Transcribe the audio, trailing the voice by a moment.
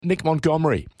Nick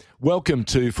Montgomery, welcome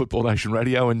to Football Nation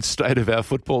Radio and State of Our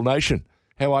Football Nation.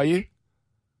 How are you?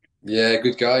 Yeah,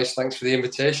 good guys. Thanks for the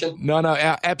invitation. No,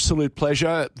 our absolute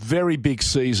pleasure. Very big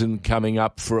season coming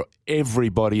up for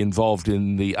everybody involved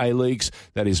in the A-Leagues.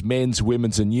 That is men's,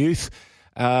 women's and youth.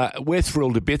 We're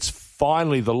thrilled to bits.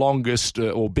 Finally, the longest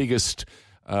or biggest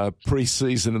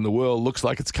pre-season in the world looks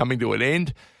like it's coming to an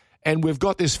end. And we've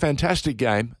got this fantastic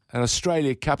game, an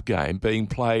Australia Cup game, being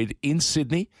played in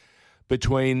Sydney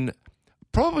between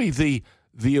probably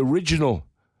the original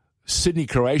Sydney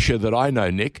Croatia that I know,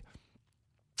 Nick,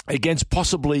 against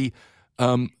possibly,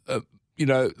 the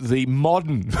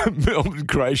modern Melbourne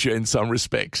Croatia in some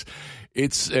respects.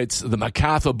 It's the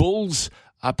MacArthur Bulls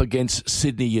up against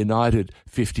Sydney United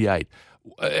 58.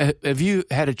 Have you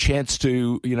had a chance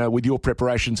to, with your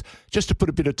preparations, just to put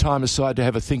a bit of time aside to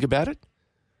have a think about it?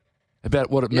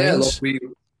 About what it means?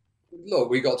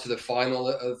 Look, we got to the final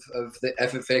of the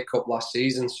FFA Cup last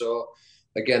season. So,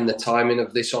 again, the timing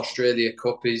of this Australia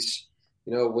Cup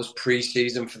was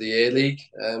pre-season for the A-League.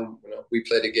 We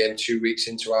played a game 2 weeks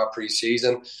into our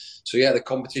pre-season. So, yeah, the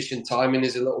competition timing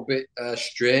is a little bit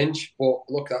strange. But,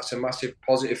 look, that's a massive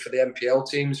positive for the NPL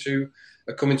teams who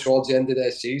are coming towards the end of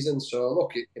their season. So,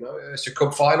 look, it's a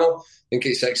cup final. I think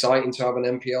it's exciting to have an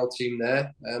NPL team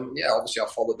there. Obviously, I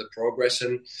followed the progress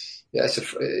and, yeah,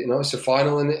 it's a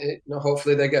final, and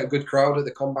hopefully they get a good crowd at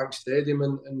the CommBank Stadium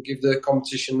and give the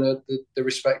competition the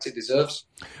respect it deserves.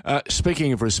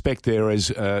 Speaking of respect, there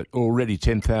is already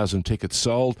 10,000 tickets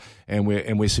sold, and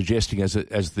we're suggesting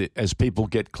as people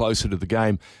get closer to the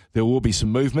game, there will be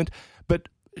some movement. But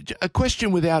a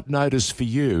question without notice for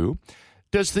you.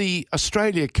 Does the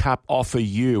Australia Cup offer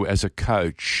you as a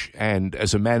coach and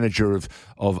as a manager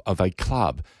of a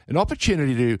club an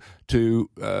opportunity to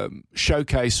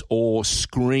showcase or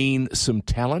screen some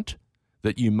talent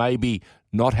that you maybe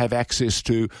not have access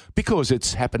to because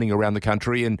it's happening around the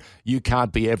country and you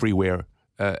can't be everywhere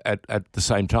at the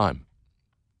same time?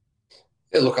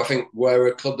 Yeah, look, I think we're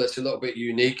a club that's a little bit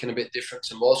unique and a bit different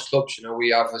to most clubs.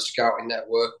 We have a scouting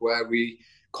network where we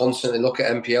constantly look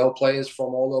at NPL players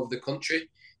from all over the country,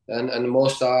 and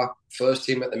most our first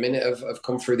team at the minute have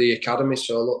come through the academy.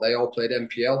 So look, they all played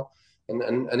NPL,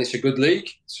 and it's a good league.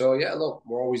 So yeah, look,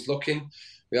 we're always looking.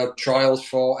 We had trials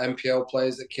for NPL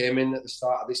players that came in at the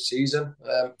start of this season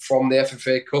from the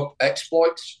FFA Cup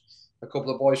exploits. A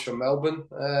couple of boys from Melbourne,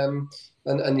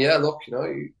 and yeah, look,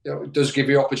 it does give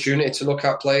you opportunity to look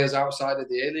at players outside of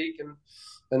the A-League and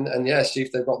yeah, see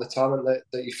if they've got the talent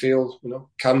that you feel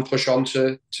can push on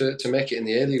to make it in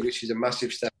the A-League, which is a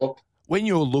massive step up. When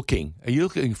you're looking, are you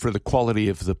looking for the quality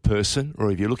of the person, or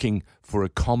are you looking for a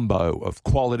combo of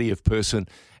quality of person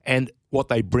and what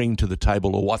they bring to the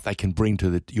table or what they can bring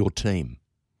to your team?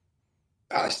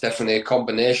 It's definitely a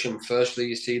combination. Firstly,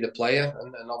 you see the player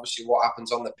and obviously what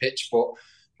happens on the pitch, but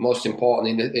most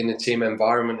importantly in the team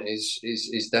environment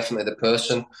is definitely the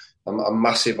person. I'm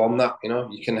massive on that.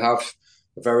 You can have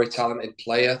a very talented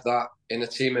player that in a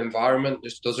team environment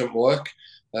just doesn't work.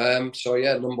 So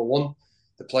yeah, number one,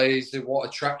 the player is what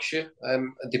attracts you.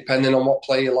 Depending on what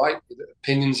player you like,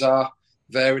 opinions are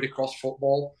varied across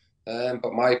football.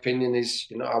 But my opinion is,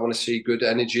 I want to see good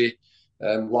energy,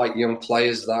 like young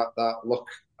players that look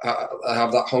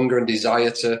have that hunger and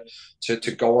desire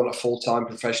to go on a full-time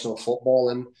professional football.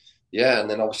 And yeah, and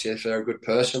then obviously if they're a good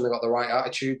person, they've got the right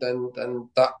attitude, then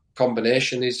that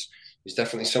combination is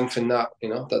definitely something that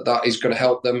that is going to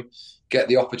help them get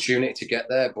the opportunity to get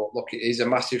there. But look, it is a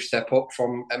massive step up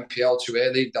from NPL to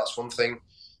A-League. That's one thing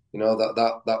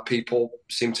that people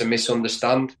seem to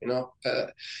misunderstand.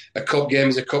 A cup game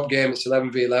is a cup game. It's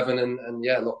 11v11, and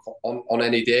yeah, look, on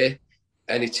any day,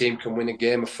 any team can win a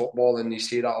game of football, and you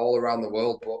see that all around the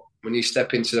world. But when you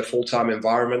step into the full-time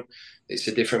environment, it's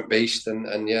a different beast.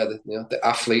 And yeah, the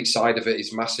athlete side of it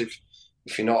is massive.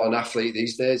 If you're not an athlete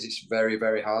these days, it's very,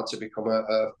 very hard to become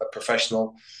a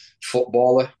professional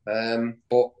footballer.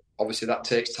 But obviously that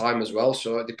takes time as well.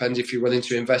 So it depends if you're willing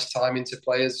to invest time into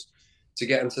players to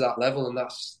get them to that level. And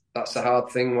that's the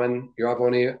hard thing when you have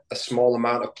only a small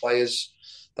amount of players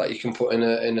that you can put in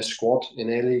a squad in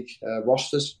A-League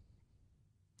rosters.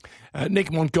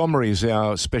 Nick Montgomery is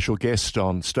our special guest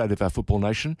on State of Our Football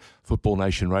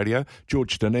Nation Radio.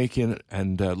 George Danikian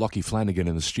and Lockie Flanagan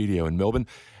in the studio in Melbourne.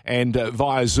 And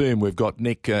via Zoom, we've got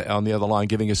Nick on the other line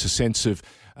giving us a sense of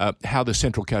how the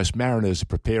Central Coast Mariners are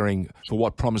preparing for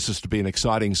what promises to be an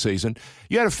exciting season.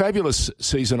 You had a fabulous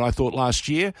season, I thought, last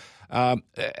year. At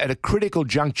a critical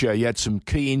juncture, you had some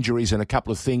key injuries and a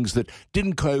couple of things that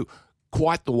didn't go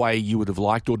quite the way you would have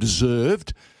liked or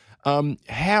deserved.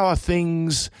 How are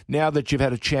things now that you've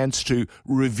had a chance to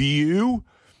review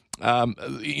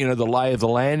the lay of the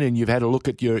land, and you've had a look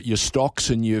at your stocks,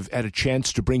 and you've had a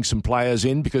chance to bring some players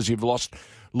in because you've lost,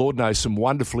 Lord knows, some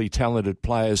wonderfully talented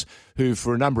players who,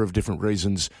 for a number of different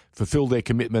reasons, fulfilled their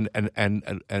commitment and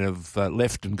have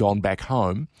left and gone back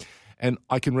home. And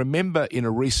I can remember in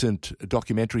a recent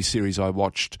documentary series I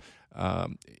watched, I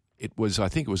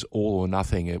think it was All or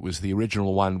Nothing. It was the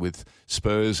original one with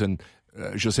Spurs and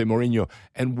Jose Mourinho.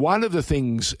 And one of the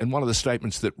things and one of the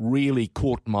statements that really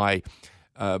caught my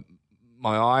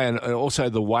eye, and also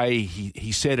the way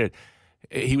he said it,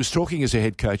 he was talking as a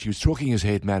head coach, he was talking as a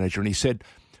head manager, and he said,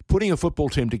 putting a football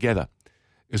team together,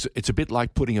 it's a bit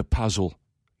like putting a puzzle,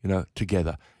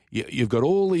 together. You've got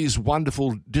all these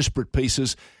wonderful disparate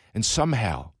pieces, and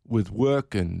somehow, with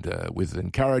work and with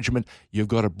encouragement, you've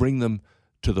got to bring them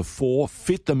to the fore,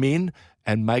 fit them in,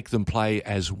 and make them play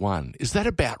as one. Is that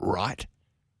about right?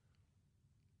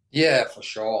 Yeah, for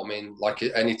sure. I mean, like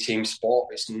any team sport,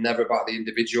 it's never about the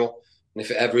individual. And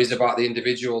if it ever is about the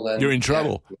individual, then you're in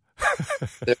trouble.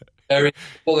 They're very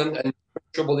trouble, and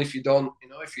trouble if you don't,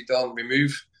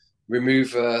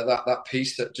 remove that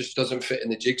piece that just doesn't fit in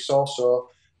the jigsaw. So,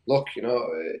 look,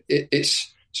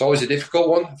 it's always a difficult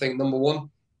one. I think number one,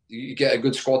 you get a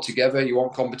good squad together. You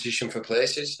want competition for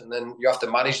places, and then you have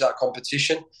to manage that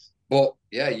competition. But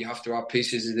yeah, you have to have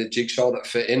pieces of the jigsaw that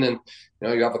fit in, and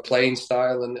you have a playing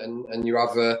style, and you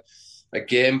have a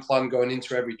game plan going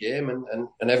into every game,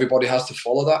 and everybody has to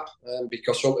follow that,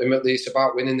 because ultimately it's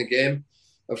about winning the game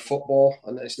of football,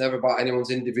 and it's never about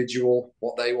anyone's individual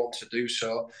what they want to do.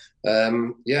 So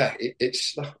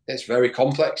it's very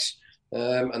complex,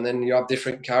 and then you have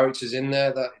different characters in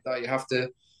there that you have to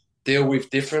deal with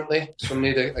differently. Some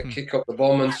need a kick up the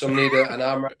bum, and some need an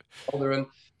arm around the shoulder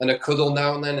and a cuddle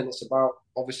now and then. And it's about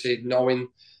obviously knowing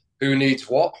who needs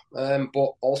what,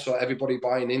 but also everybody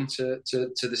buying into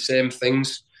the same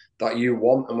things that you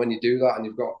want. And when you do that, and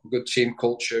you've got good team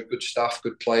culture, good staff,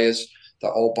 good players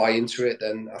that all buy into it,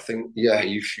 then I think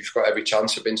you've got every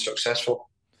chance of being successful.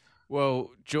 Well,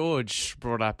 George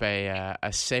brought up a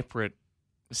separate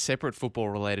football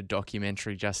related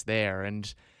documentary just there,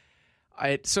 and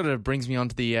it sort of brings me on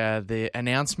to the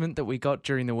announcement that we got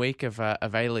during the week of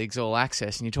A-League's All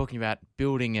Access, and you're talking about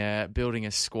building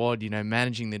a squad,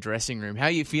 managing the dressing room. How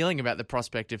are you feeling about the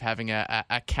prospect of having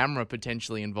a camera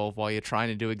potentially involved while you're trying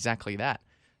to do exactly that?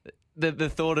 The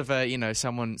thought of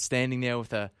someone standing there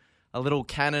with a little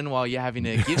cannon while you're having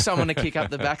to give someone a kick up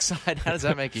the backside, how does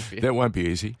that make you feel? That won't be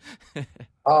easy.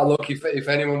 Look, if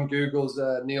anyone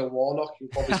Googles Neil Warnock, you'll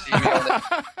probably see me on it.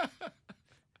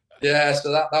 Yeah,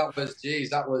 so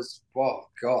that was, oh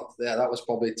God, yeah, that was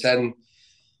probably 10,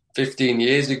 15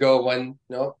 years ago when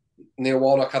Neil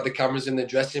Warnock had the cameras in the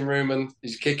dressing room and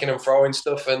he's kicking and throwing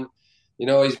stuff and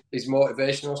his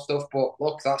motivational stuff. But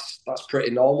look, that's pretty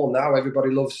normal now.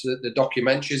 Everybody loves the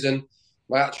documentaries. And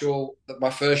my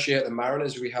first year at the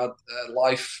Mariners, we had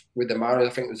Life with the Mariners.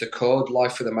 I think it was a code,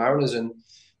 Life for the Mariners, and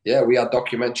yeah, we had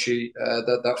documentary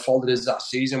that followed us that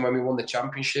season when we won the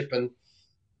championship. And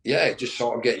yeah, just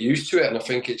sort of get used to it, and I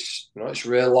think it's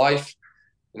real life.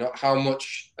 How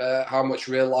much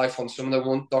real life on some of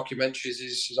the documentaries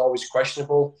is always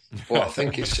questionable, but I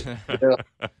think it's.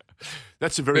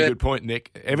 That's a very good point,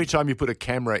 Nick. Every time you put a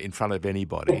camera in front of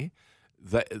anybody,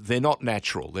 they're not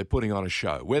natural. They're putting on a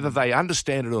show, whether they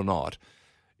understand it or not.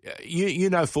 You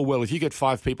know full well if you get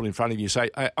 5 people in front of you,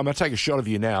 say, "I'm going to take a shot of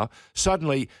you now."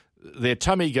 Suddenly, their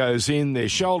tummy goes in, their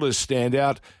shoulders stand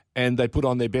out, and they put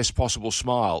on their best possible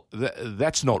smile.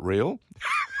 That's not real.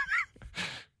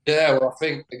 Yeah, well, I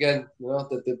think, again,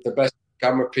 the best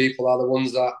camera people are the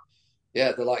ones that,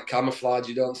 they're like camouflage.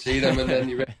 You don't see them, and then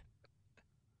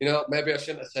maybe I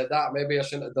shouldn't have said that. Maybe I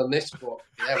shouldn't have done this, but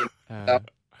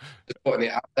just putting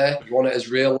it out there. You want it as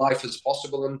real life as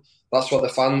possible, and that's what the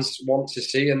fans want to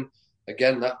see. And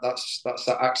again, that's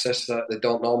that access that they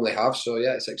don't normally have. So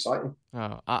yeah, it's exciting.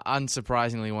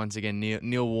 Unsurprisingly, once again,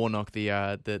 Neil Warnock, the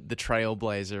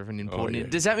trailblazer of an important. Oh, yeah.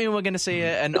 Does that mean we're going to see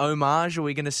an homage? Are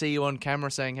we going to see you on camera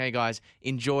saying, "Hey guys,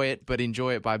 enjoy it, but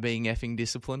enjoy it by being effing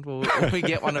disciplined"? Will we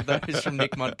get one of those from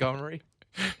Nick Montgomery?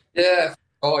 Yeah.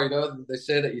 They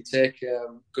say that you take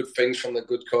good things from the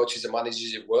good coaches and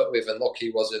managers you've worked with, and look, he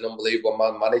was an unbelievable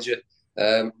manager.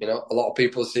 A lot of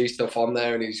people see stuff on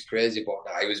there and he's crazy, but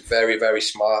he was very, very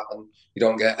smart, and you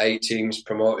don't get 8 teams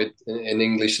promoted in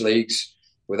English leagues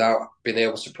without being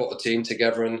able to put a team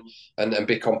together and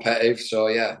be competitive. So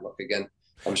yeah, look, again,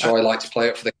 I'm sure he likes to play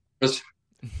it for the cameras.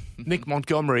 Nick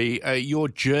Montgomery, your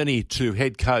journey to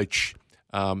head coach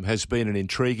has been an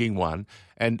intriguing one,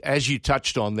 and as you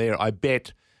touched on there, I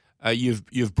bet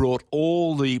you've brought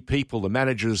all the people, the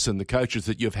managers and the coaches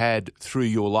that you've had through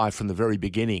your life from the very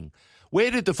beginning. Where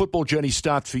did the football journey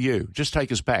start for you? Just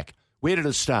take us back. Where did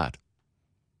it start?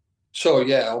 So,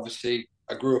 yeah, obviously,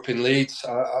 I grew up in Leeds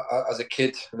as a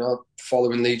kid,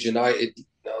 following Leeds United,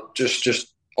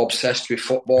 just obsessed with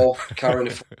football, carrying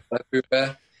a football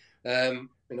everywhere.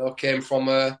 Came from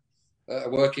a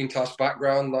working class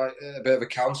background, like a bit of a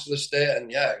council estate, and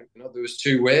there was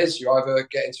two ways: you either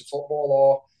get into football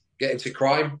or get into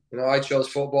crime. I chose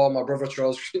football. My brother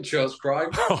chose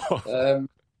crime.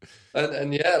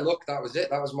 Look, that was it.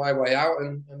 That was my way out,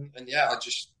 and I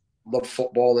just loved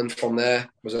football. And from there,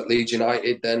 was at Leeds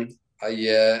United. Then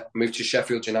I moved to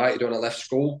Sheffield United when I left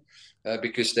school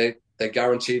because they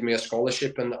guaranteed me a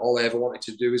scholarship, and all I ever wanted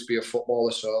to do was be a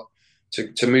footballer. So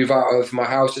to move out of my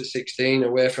house at 16,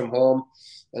 away from home,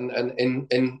 and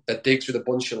in a digs with a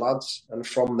bunch of lads, and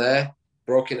from there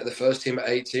broke into the first team at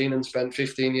 18 and spent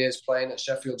 15 years playing at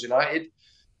Sheffield United,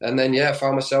 and then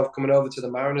found myself coming over to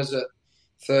the Mariners at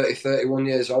 31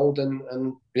 years old,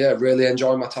 and really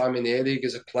enjoying my time in the A-League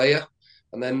as a player,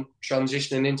 and then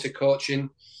transitioning into coaching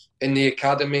in the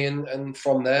academy, and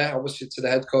from there, obviously, to the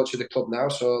head coach of the club now.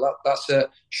 So that's a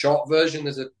short version.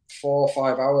 There's a 4 or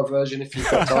 5 hour version if you've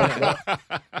got time for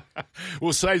that.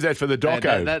 We'll save that for the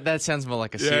doco. That sounds more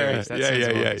like a series.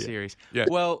 A series. Yeah.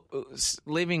 Well,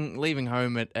 leaving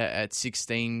home at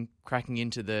 16, cracking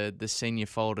into the senior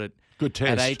fold at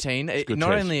 18.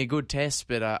 Not only a good test,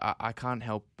 but I can't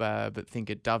help but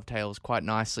think it dovetails quite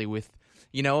nicely with,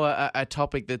 a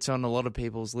topic that's on a lot of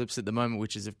people's lips at the moment,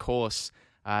 which is, of course,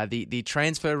 the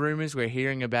transfer rumours. We're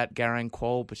hearing about Garang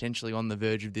Kuol potentially on the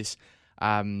verge of this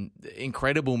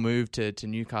incredible move to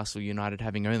Newcastle United,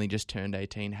 having only just turned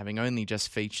 18, having only just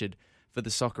featured for the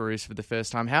Socceroos for the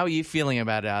first time. How are you feeling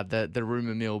about the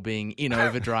rumour mill being in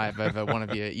overdrive over one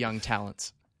of your young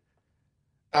talents?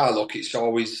 Look, it's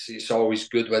always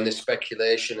good when there's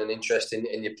speculation and interest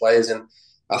in your players, and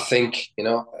I think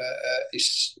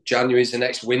it's January's the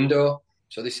next window.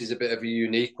 So this is a bit of a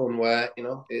unique one where,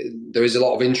 there is a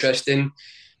lot of interest in.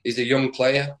 He's a young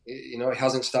player. He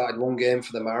hasn't started one game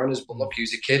for the Mariners, but look,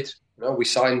 he's a kid. We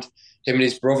signed him and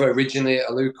his brother originally at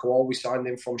Alou Kuol. We signed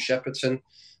him from Shepperton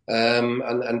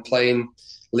and playing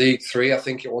League 3, I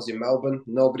think it was, in Melbourne.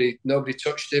 Nobody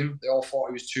touched him. They all thought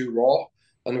he was too raw.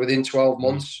 And within 12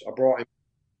 months, I brought him,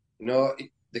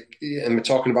 and we're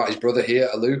talking about his brother here,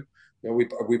 Alou.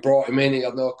 We brought him in. He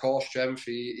had no core strength.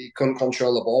 He couldn't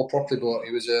control the ball properly, but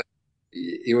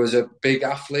he was a big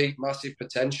athlete, massive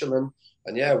potential, and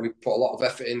we put a lot of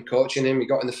effort in coaching him. He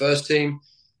got in the first team.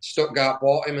 Stuttgart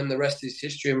bought him, and the rest is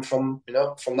history. And from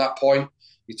that point,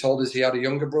 he told us he had a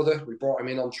younger brother. We brought him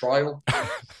in on trial.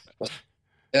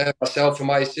 Myself and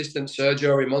my assistant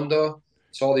Sergio Raimundo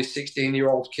saw this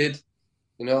 16-year-old kid.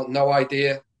 No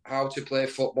idea how to play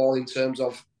football in terms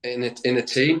of in a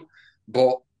team,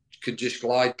 but could just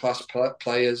glide past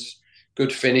players,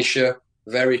 good finisher,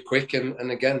 very quick,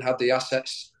 and again had the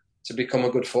assets to become a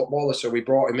good footballer. So we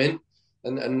brought him in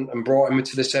and brought him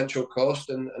to the Central Coast,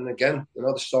 and again,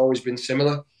 the story's been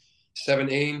similar.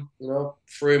 17,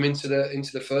 threw him into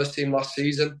the first team last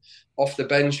season, off the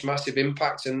bench, massive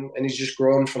impact, and he's just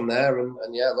grown from there. And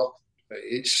look,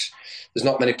 there's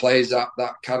not many players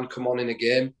that can come on in a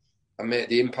game and make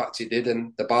the impact he did.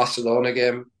 And the Barcelona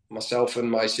game, myself and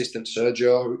my assistant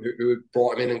Sergio, who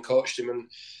brought him in and coached him and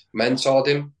mentored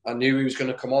him, I knew he was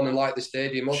going to come on and light the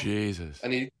stadium up. Jesus.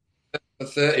 And for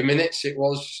 30 minutes, he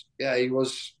was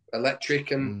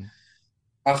electric. And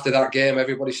after that game,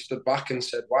 everybody stood back and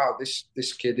said, "Wow,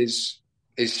 this kid is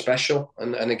special."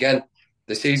 And again,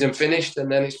 the season finished,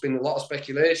 and then it's been a lot of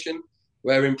speculation.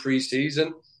 We're in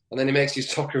pre-season, and then he makes his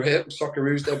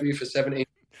Socceroos debut for 17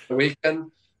 the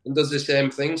weekend and does the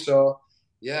same thing. So,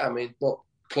 look,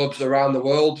 clubs around the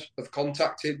world have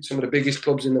contacted, some of the biggest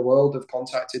clubs in the world have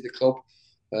contacted the club,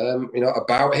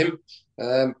 about him.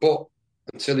 But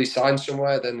until he signs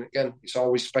somewhere, then again, it's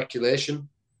always speculation.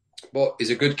 But he's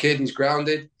a good kid, he's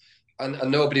grounded, and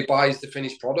nobody buys the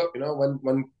finished product.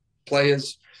 When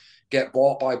players get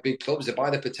bought by big clubs, they buy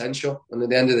the potential. And at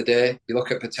the end of the day, you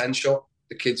look at potential.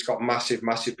 The kid's got massive,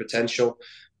 massive potential.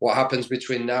 What happens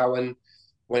between now and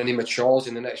when he matures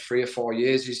in the next 3 or 4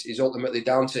 years is ultimately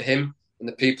down to him and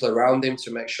the people around him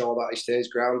to make sure that he stays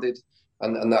grounded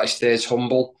and that he stays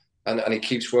humble and he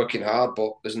keeps working hard.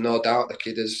 But there's no doubt the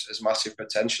kid has massive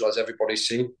potential, as everybody's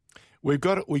seen. We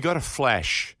got a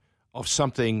flash of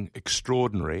something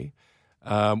extraordinary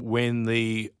when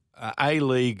the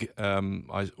A-League,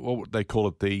 what they call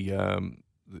it,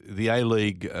 the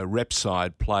A-League rep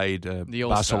side played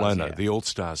Barcelona, the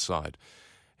All-Stars side.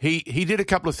 He did a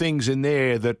couple of things in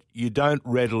there that you don't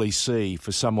readily see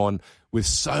for someone with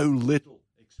so little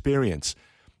experience.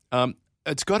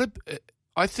 It's got to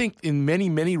I think in many,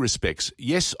 many respects,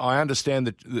 yes, I understand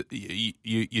that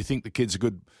you think the kid's a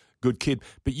good kid,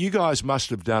 but you guys must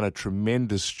have done a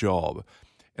tremendous job.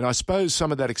 And I suppose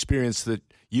some of that experience that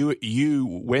you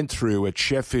went through at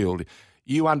Sheffield,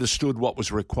 you understood what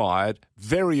was required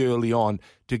very early on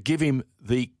to give him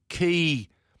the key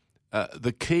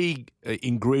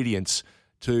ingredients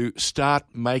to start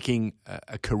making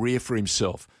a career for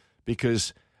himself,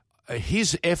 because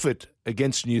his effort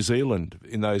against New Zealand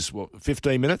in those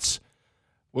 15 minutes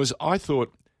I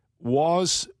thought,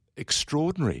 was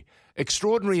extraordinary.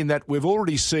 Extraordinary in that we've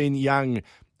already seen young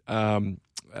Marco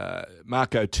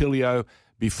Tilio.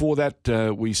 Before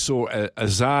that, we saw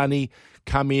Azani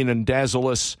come in and dazzle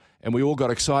us, and we all got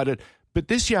excited. But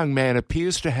this young man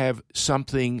appears to have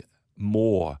something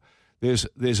more. There's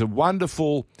a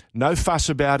wonderful no fuss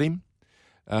about him.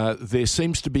 There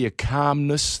seems to be a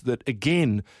calmness that,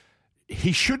 again,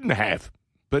 he shouldn't have,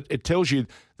 but it tells you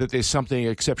that there's something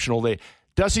exceptional there.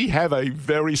 Does he have a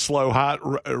very slow heart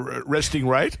resting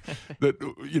rate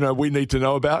that we need to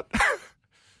know about?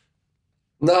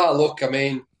 No, look, I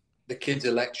mean, the kid's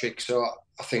electric. So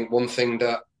I think one thing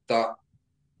that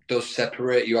does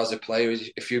separate you as a player is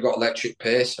if you've got electric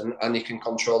pace and you can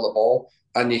control the ball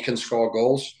and you can score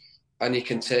goals and you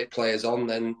can take players on,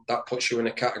 then that puts you in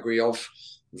a category of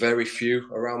very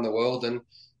few around the world. And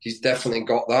he's definitely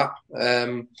got that.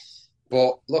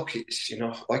 But look, it's,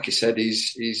 like you said,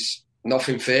 he's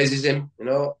nothing phases him.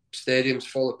 Stadiums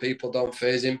full of people don't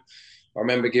faze him. I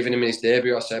remember giving him his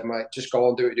debut. I said, mate, just go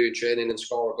and do what you do in training and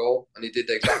score a goal. And he did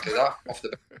exactly that off the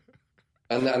back.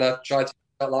 And I tried to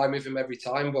get that line with him every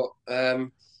time. But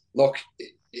look,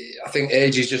 I think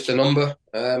age is just a number.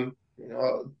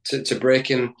 To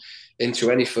break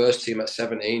into any first team at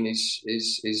 17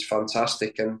 is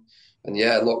fantastic. And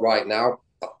yeah, look, right now,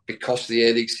 because the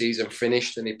A-League season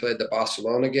finished and he played the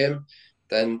Barcelona game,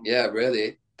 then yeah,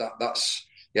 really, that's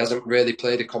he hasn't really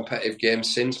played a competitive game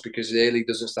since, because the A-League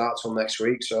doesn't start till next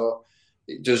week. So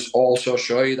it does also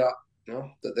show you that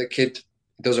that the kid,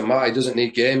 it doesn't matter. He doesn't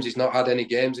need games. He's not had any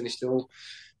games, and he still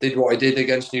did what he did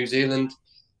against New Zealand.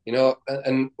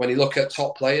 And when you look at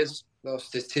top players, those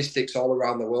statistics all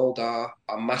around the world are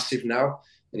massive now.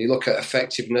 And you look at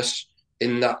effectiveness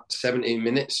in that 17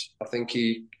 minutes. I think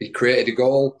he created a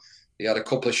goal. He had a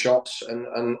couple of shots.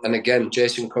 And again,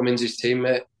 Jason Cummings, his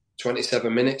teammate,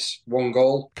 27 minutes, 1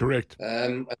 goal. Correct.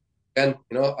 And again,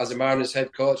 as a Mariners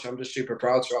head coach, I'm just super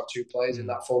proud to have 2 players in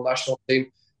that full national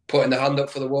team putting their hand up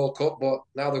for the World Cup. But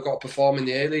now they've got to perform in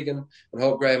the A-League, and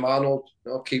hope Graham Arnold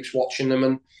keeps watching them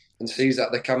and sees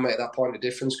that they can make that point of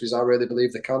difference, because I really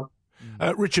believe they can.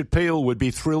 Richard Peel would be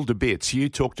thrilled to bits. You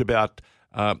talked about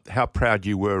how proud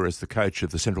you were as the coach of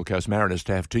the Central Coast Mariners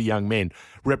to have 2 young men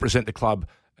represent the club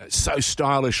so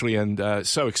stylishly and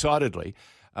so excitedly.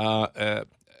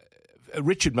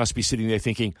 Richard must be sitting there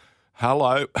thinking,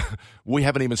 hello, we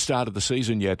haven't even started the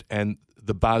season yet, and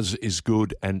the buzz is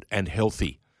good and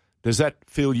healthy. Does that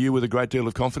fill you with a great deal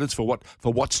of confidence for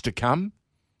what's to come?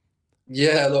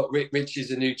 Yeah, look, Rich is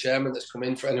the new chairman that's come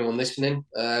in, for anyone listening.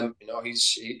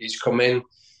 He's come in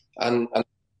and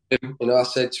I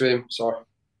said to him, sorry,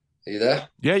 are you there?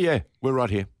 Yeah, we're right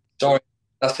here. Sorry,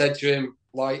 I said to him,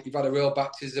 like, you've had a real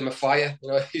baptism of fire.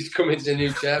 He's come in as a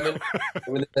new chairman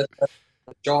within a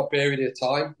short period of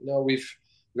time. We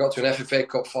got to an FFA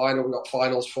Cup final. We got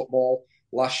finals football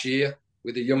last year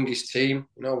with the youngest team.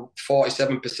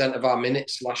 47% of our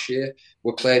minutes last year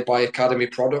were played by academy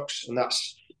products, and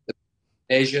that's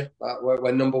Asia.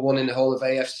 We're number 1 in the whole of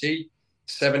AFC,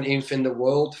 17th in the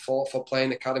world for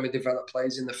playing academy developed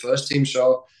players in the first team.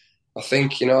 So I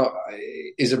think,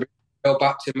 is a real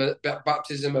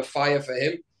baptism of fire for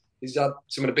him. He's had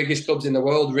some of the biggest clubs in the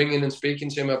world ringing and speaking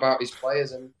to him about his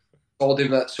players, and told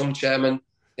him that some chairman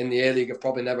in the A-League have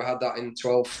probably never had that in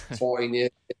 12, 14 years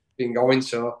been going.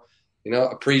 So,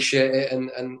 appreciate it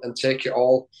and take it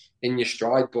all in your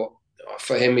stride. But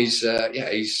for him, he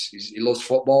loves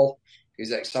football.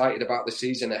 He's excited about the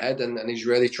season ahead, and he's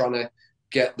really trying to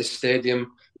get the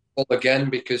stadium full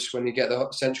again, because when you get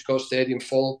the Central Coast Stadium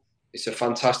full, it's a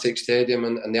fantastic stadium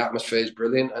and the atmosphere is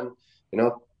brilliant. And,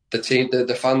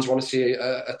 the fans want to see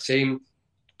a team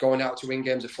going out to win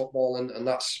games of football, and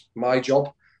that's my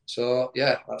job. So,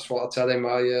 yeah, that's what I'll tell him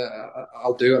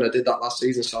I'll do, and I did that last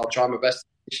season, so I'll try my best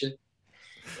this year.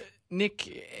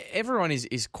 Nick, everyone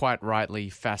is quite rightly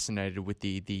fascinated with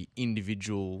the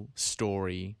individual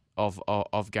story of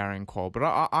Garang Kuol,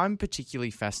 but I'm particularly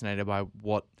fascinated by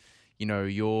what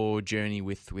your journey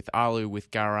with Alu, with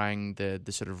Garang,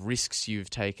 the sort of risks you've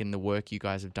taken, the work you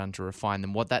guys have done to refine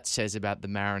them, what that says about the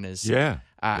Mariners,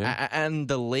 and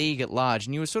the league at large.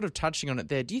 And you were sort of touching on it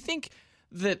there. Do you think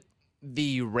that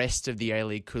the rest of the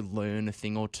A-League could learn a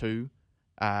thing or two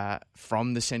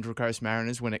from the Central Coast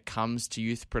Mariners when it comes to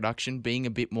youth production, being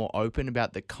a bit more open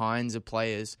about the kinds of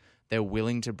players they're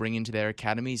willing to bring into their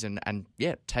academies and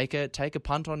take a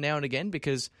punt on now and again,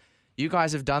 because you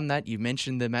guys have done that. You've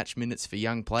mentioned the match minutes for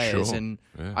young players. Sure. And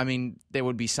Yeah. I mean, there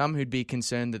would be some who'd be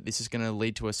concerned that this is going to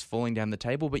lead to us falling down the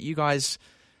table, but you guys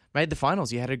made the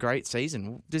finals. You had a great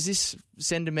season. Does this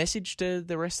send a message to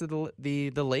the rest of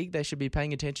the league they should be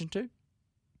paying attention to?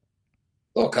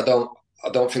 Look, I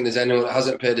don't think there's anyone that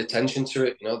hasn't paid attention to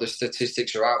it. The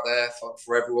statistics are out there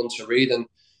for everyone to read, and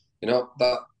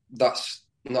that's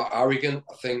not arrogant.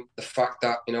 I think the fact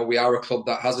that we are a club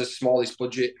that has the smallest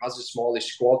budget, has the smallest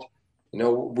squad.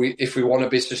 If we want to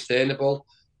be sustainable,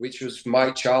 which was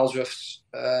Mike Charlesworth's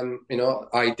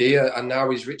idea, and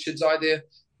now is Richard's idea.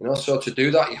 So to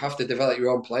do that, you have to develop your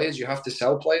own players. You have to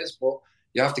sell players, but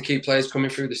you have to keep players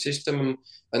coming through the system.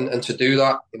 And to do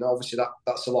that, obviously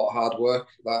that's a lot of hard work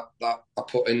that I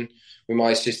put in with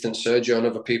my assistant Sergio and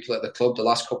other people at the club the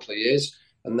last couple of years.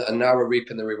 And now we're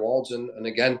reaping the rewards. And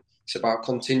again, it's about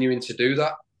continuing to do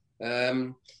that.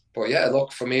 But yeah,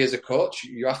 look, for me as a coach,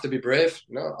 you have to be brave.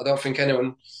 I don't think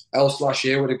anyone else last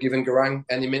year would have given Garang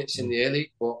any minutes in the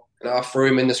A-League, but I threw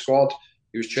him in the squad.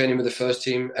 He was training with the first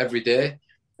team every day,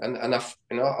 and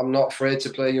I'm not afraid to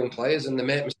play young players, and they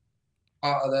make mistakes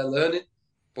part of their learning.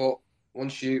 But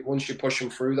once you push them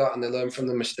through that and they learn from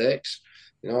the mistakes,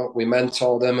 we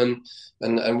mentor them,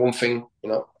 and one thing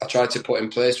I tried to put in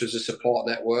place was a support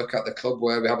network at the club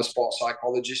where we have a sports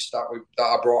psychologist that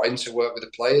I brought in to work with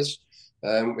the players.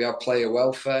 We have player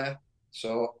welfare,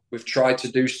 so we've tried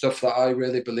to do stuff that I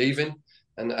really believe in,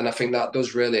 and I think that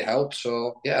does really help.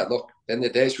 So yeah, look, at the end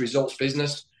of the day, it's results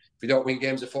business. If you don't win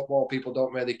games of football, people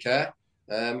don't really care,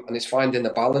 and it's finding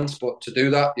the balance. But to do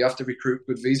that, you have to recruit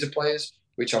good visa players,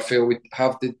 which I feel we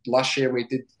did last year,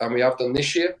 and we have done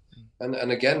this year,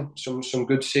 and again, some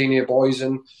good senior boys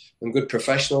and good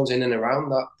professionals in and around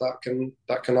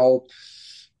that can all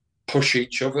push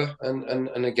each other,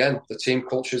 and again, the team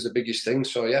culture is the biggest thing.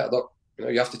 So yeah, look,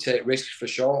 you have to take risks for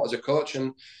sure as a coach,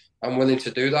 and I'm willing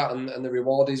to do that. And the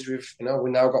reward is we've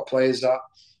now got players that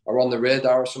are on the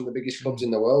radar of some of the biggest clubs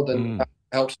in the world, and that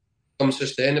helps become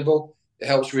sustainable. It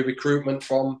helps with recruitment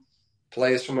from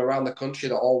players from around the country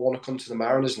that all want to come to the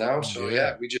Mariners now. So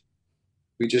yeah,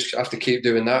 we just have to keep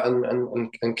doing that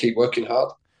and keep working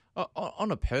hard.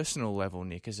 On a personal level,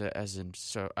 Nick, as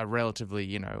a relatively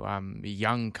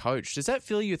young coach, does that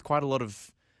fill you with quite a lot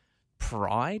of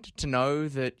pride to know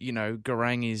that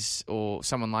Garang is, or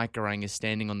someone like Garang is,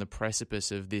 standing on the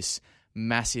precipice of this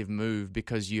massive move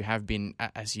because you have been,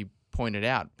 as you pointed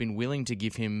out, been willing to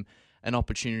give him an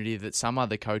opportunity that some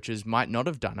other coaches might not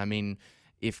have done? I mean,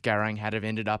 if Garang had have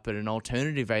ended up at an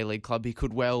alternative A-League club, he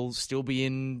could well still be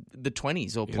in the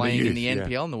 20s or playing in the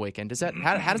NPL on the weekend. Does that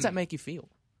how does that make you feel?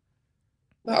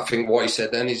 I think what he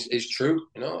said then is true.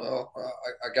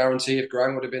 I guarantee if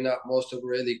Garang would have been at most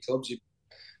other A-League clubs, he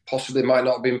possibly might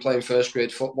not have been playing first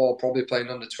grade football, probably playing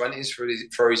under 20s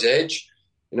for his age.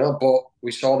 But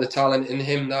we saw the talent in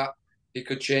him that he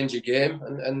could change a game,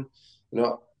 and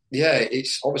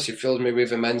it's obviously filled me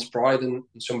with immense pride. And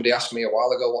somebody asked me a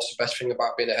while ago, what's the best thing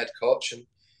about being a head coach? And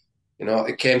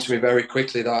it came to me very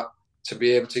quickly that to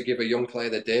be able to give a young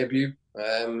player the debut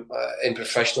in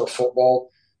professional football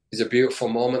is a beautiful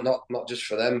moment, not just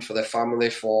for them, for their family,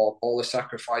 for all the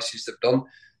sacrifices they've done.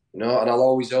 And I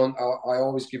always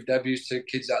give debuts to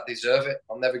kids that deserve it.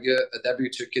 I'll never give a debut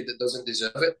to a kid that doesn't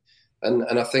deserve it. And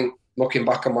I think looking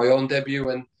back on my own debut,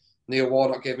 when Neil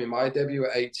Warnock gave me my debut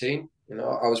at 18,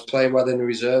 I was playing well in the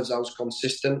reserves. I was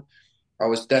consistent. I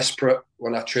was desperate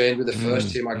when I trained with the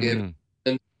first team. I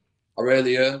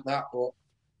really earned that.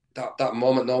 But that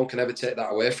moment, no one can ever take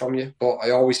that away from you. But I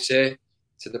always say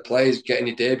to the players, getting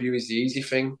your debut is the easy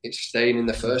thing. It's staying in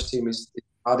the first team is the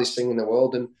hardest thing in the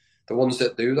world. And the ones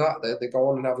that do that, they go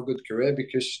on and have a good career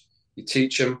because you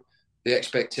teach them the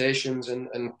expectations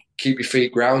and keep your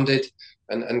feet grounded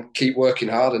and keep working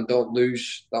hard and don't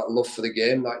lose that love for the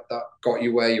game that got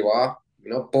you where you are.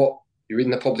 But you're in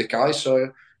the public eye,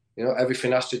 so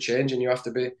everything has to change, and you have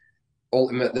to be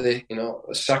ultimately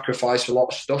sacrifice a lot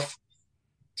of stuff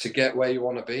to get where you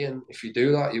want to be. And if you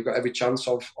do that, you've got every chance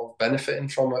of benefiting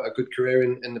from a good career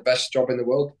in the best job in the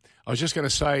world. I was just going to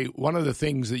say, one of the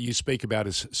things that you speak about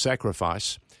is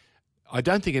sacrifice. I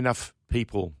don't think enough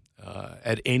people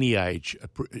at any age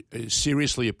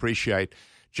seriously appreciate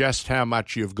just how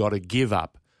much you've got to give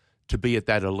up to be at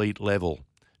that elite level,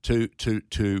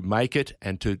 to make it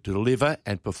and to deliver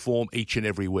and perform each and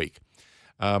every week.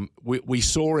 We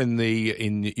saw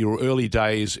in your early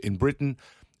days in Britain,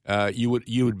 you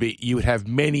would have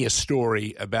many a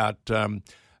story about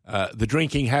the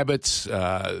drinking habits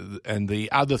and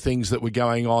the other things that were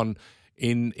going on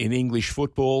in English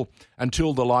football,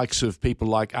 until the likes of people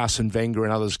like Arsene Wenger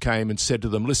and others came and said to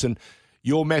them, listen,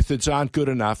 your methods aren't good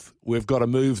enough. We've got to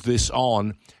move this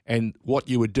on, and what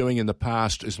you were doing in the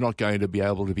past is not going to be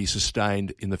able to be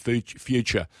sustained in the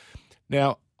future.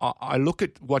 Now, I look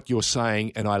at what you're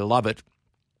saying and I love it,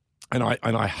 and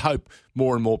I hope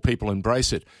more and more people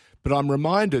embrace it. But I'm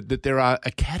reminded that there are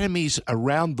academies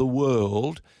around the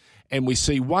world, and we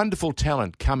see wonderful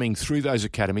talent coming through those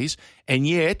academies, and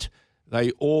yet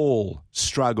they all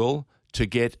struggle to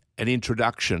get an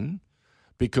introduction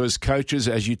because coaches,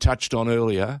 as you touched on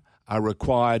earlier, are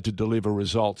required to deliver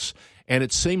results. And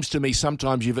it seems to me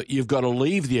sometimes you've got to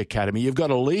leave the academy, you've got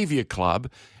to leave your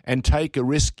club and take a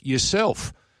risk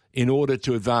yourself in order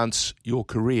to advance your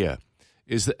career.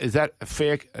 Is that a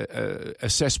fair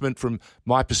assessment from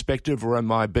my perspective, or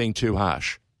am I being too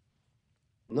harsh?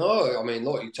 No, I mean,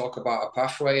 look, you talk about a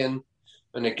pathway, and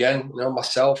again,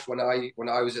 myself, when I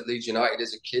was at Leeds United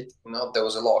as a kid, there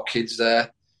was a lot of kids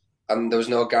there, and there was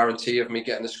no guarantee of me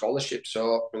getting a scholarship.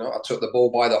 So, I took the bull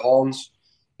by the horns.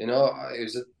 It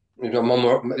was my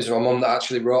mum that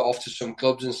actually wrote off to some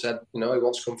clubs and said, he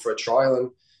wants to come for a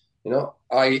trial. And,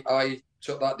 I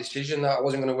took that decision that I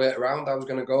wasn't going to wait around. I was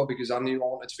going to go because I knew I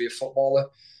wanted to be a footballer.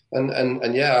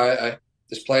 And yeah,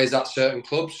 there's players at certain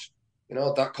clubs,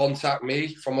 that contact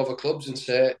me from other clubs and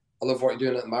say, I love what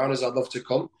you're doing at the Mariners. I'd love to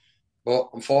come. But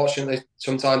unfortunately,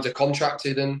 sometimes they're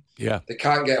contracted and they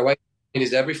can't get away. It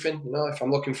is everything. If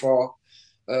I'm looking for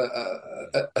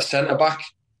a centre-back,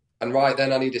 and right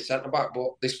then I need a centre-back,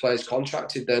 but this player's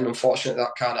contracted, then unfortunately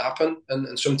that can't happen.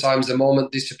 And sometimes the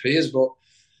moment disappears. But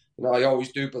I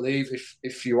always do believe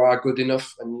if you are good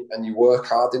enough and you work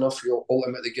hard enough, you'll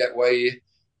ultimately get where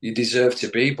you deserve to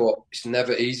be. But it's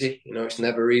never easy. It's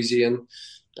never easy. And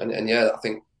yeah, I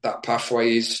think that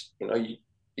pathway is,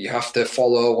 you have to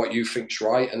follow what you think's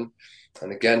right. And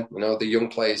again, the young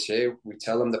players here, we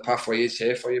tell them the pathway is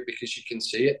here for you because you can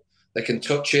see it. They can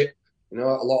touch it. A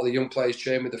lot of the young players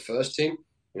train with the first team,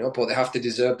 but they have to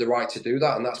deserve the right to do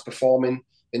that. And that's performing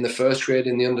in the first grade,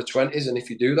 in the under-20s. And if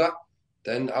you do that,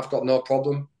 then I've got no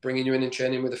problem bringing you in and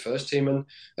training with the first team.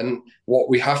 And what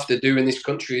we have to do in this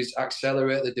country is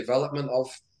accelerate the development of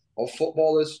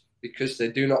footballers, because they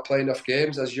do not play enough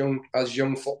games as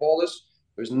young footballers.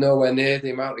 There's nowhere near the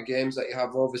amount of games that you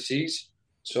have overseas.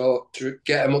 So to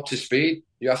get them up to speed,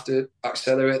 you have to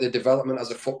accelerate the development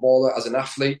as a footballer, as an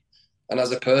athlete, and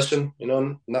as a person,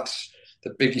 and that's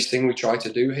the biggest thing we try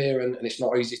to do here. And it's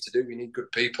not easy to do. We need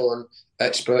good people and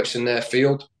experts in their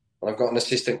field. And I've got an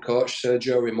assistant coach,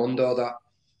 Sergio Raimundo, that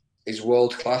is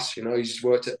world class. He's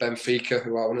worked at Benfica,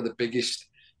 who are one of the biggest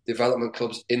development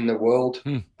clubs in the world.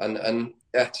 And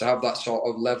yeah, to have that sort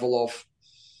of level of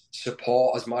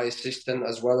support as my assistant,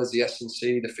 as well as the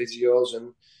S&C, the physios,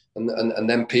 and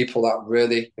then people that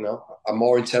really, are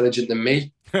more intelligent than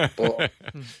me. But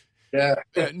yeah.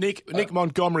 Nick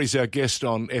Montgomery's our guest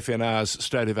on FNR's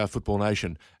State of Our Football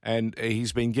Nation, and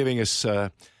he's been giving us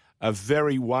a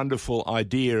very wonderful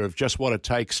idea of just what it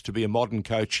takes to be a modern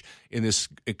coach in this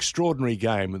extraordinary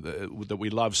game that we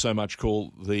love so much,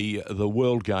 called the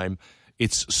world game.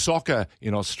 It's soccer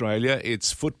in Australia.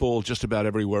 It's football just about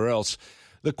everywhere else.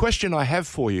 The question I have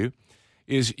for you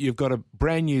is, you've got a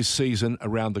brand new season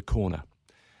around the corner.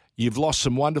 You've lost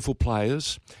some wonderful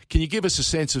players. Can you give us a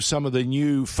sense of some of the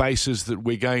new faces that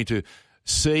we're going to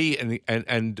see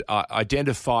and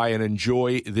identify and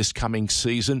enjoy this coming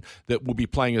season that will be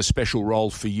playing a special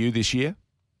role for you this year?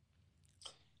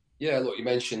 Yeah, look, you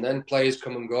mentioned then players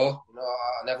come and go.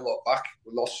 I never look back.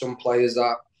 We lost some players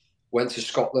that went to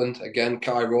Scotland. Again,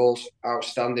 Kai Rolls,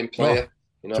 outstanding player.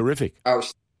 Terrific.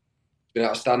 Been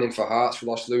outstanding for Hearts. We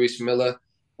lost Lewis Miller.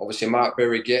 Obviously, Mark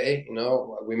Berighetti.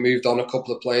 We moved on a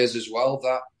couple of players as well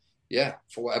that, yeah,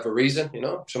 for whatever reason,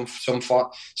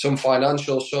 some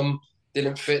financial, some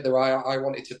didn't fit the way I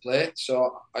wanted to play.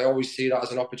 So I always see that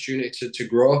as an opportunity to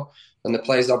grow. And the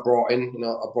players I brought in,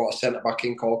 I brought a centre-back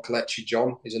in called Kelechi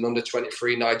John. He's an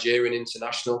under-23 Nigerian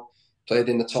international, played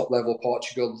in the top level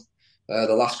Portugal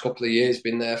the last couple of years,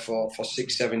 been there for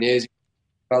 6-7 years,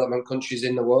 development countries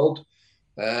in the world.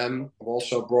 I've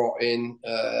also brought in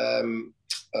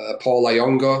Paul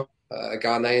Ayongo, a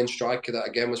Ghanaian striker that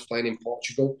again was playing in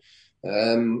Portugal,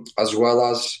 as well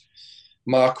as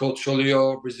Marco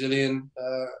Tullio, Brazilian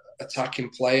attacking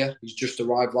player. He's just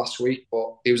arrived last week,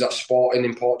 but he was at Sporting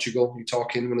in Portugal. You're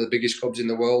talking one of the biggest clubs in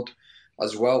the world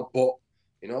as well. But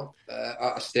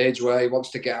at a stage where he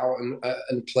wants to get out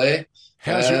and play.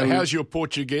 How's your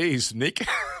Portuguese, Nick?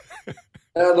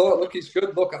 Look, it's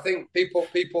good. Look, I think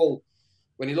people,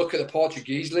 when you look at the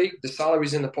Portuguese league, the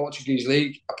salaries in the Portuguese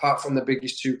league, apart from the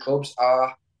biggest two clubs,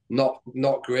 are not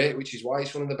great, which is why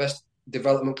it's one of the best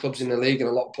development clubs in the league, and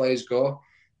a lot of players go.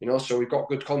 So we've got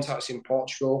good contacts in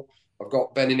Portugal. I've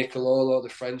got Benny Nicololo, the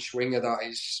French winger. That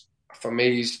is, for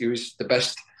me, he was the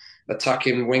best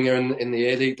attacking winger in the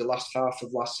A-League the last half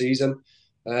of last season.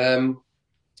 And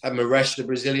Maresh, the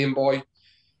Brazilian boy,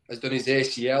 has done his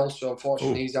ACL, so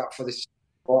unfortunately he's out for this.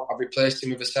 I've replaced him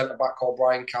with a centre-back called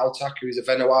Brian Kaltak, who is a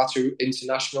Vanuatu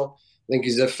international. I think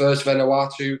he's the first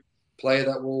Vanuatu player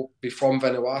that will be from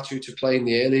Vanuatu to play in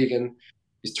the A-League, and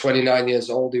he's 29 years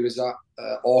old. He was at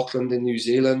Auckland in New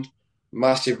Zealand.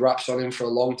 Massive raps on him for a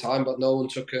long time, but no one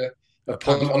took a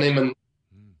punt on him.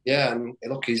 And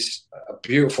look, he's a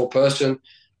beautiful person,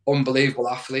 unbelievable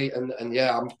athlete, and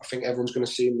I think everyone's going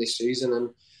to see him this season, and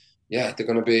they're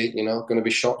going to be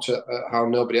shocked at how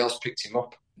nobody else picked him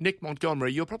up. Nick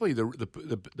Montgomery, you're probably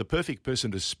the perfect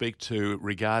person to speak to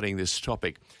regarding this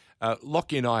topic.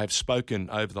 Lockie and I have spoken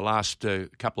over the last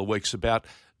couple of weeks about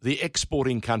the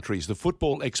exporting countries, the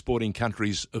football exporting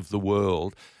countries of the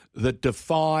world that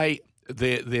defy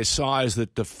their size,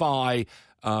 that defy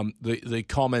the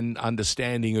common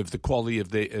understanding of the quality of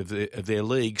their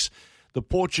leagues. The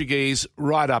Portuguese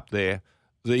right up there,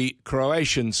 the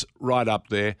Croatians right up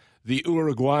there, the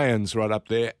Uruguayans right up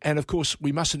there, and of course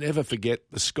we mustn't ever forget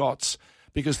the Scots,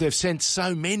 because they've sent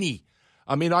so many.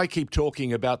 I mean, I keep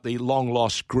talking about the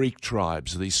long-lost Greek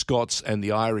tribes, the Scots and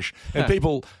the Irish, and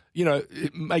people,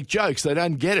 make jokes. They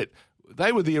don't get it.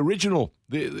 They were the original.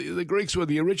 The Greeks were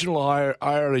the original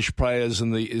Irish players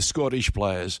and the Scottish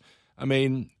players. I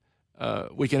mean,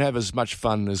 we can have as much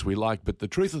fun as we like, but the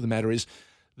truth of the matter is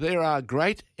there are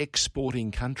great exporting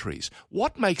countries.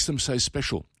 What makes them so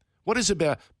special? What is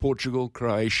about Portugal,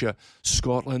 Croatia,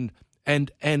 Scotland,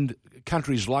 and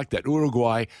countries like that,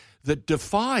 Uruguay, that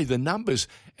defy the numbers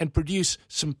and produce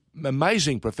some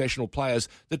amazing professional players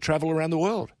that travel around the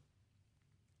world?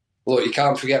 Well, you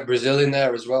can't forget Brazil in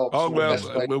there as well. Oh, well,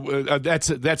 that's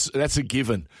a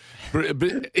given.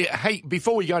 Hey,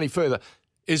 before we go any further,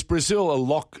 is Brazil a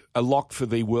lock for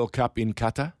the World Cup in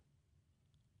Qatar?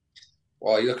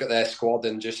 Well, you look at their squad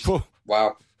and just,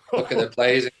 wow, look at the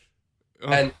players.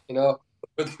 And,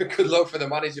 good luck for the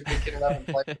manager picking 11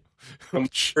 players from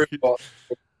through, but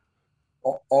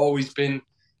always been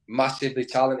massively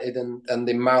talented, and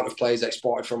the amount of players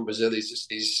exported from Brazil is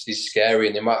scary,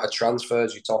 and the amount of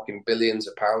transfers, you're talking billions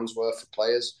of pounds worth of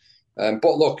players.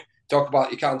 But look,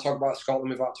 you can't talk about Scotland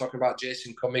without talking about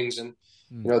Jason Cummings, and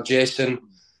Jason,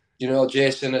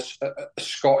 is a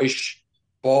Scottish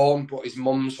born, but his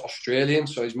mum's Australian,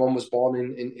 so his mum was born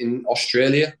in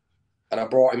Australia. And I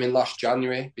brought him in last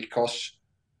January because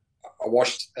I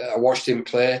watched him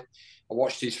play. I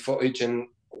watched his footage, and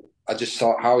I just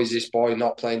thought, how is this boy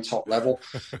not playing top level?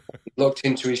 Looked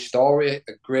into his story,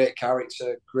 a great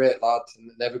character, great lad,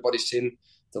 and everybody's seen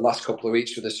the last couple of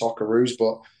weeks with the Socceroos.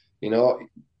 But,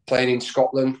 playing in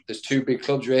Scotland, there's two big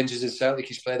clubs, Rangers and Celtic.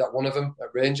 He's played at one of them,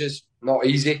 at Rangers. Not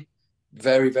easy,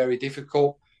 very, very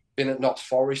difficult. Been at Notts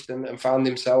Forest and found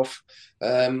himself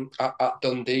at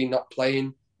Dundee, not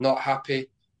playing, not happy,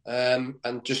 and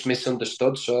just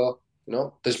misunderstood. So,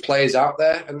 there's players out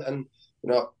there, and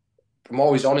I'm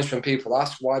always honest when people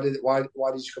ask, why did you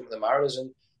come to the Mariners?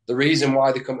 And the reason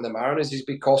why they come to the Mariners is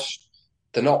because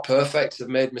they're not perfect, they've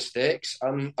made mistakes,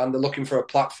 and they're looking for a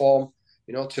platform,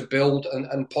 to build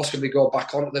and possibly go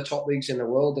back onto the top leagues in the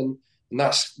world. And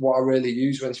that's what I really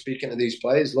use when speaking to these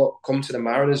players. Look, come to the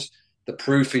Mariners. The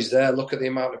proof is there. Look at the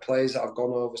amount of players that have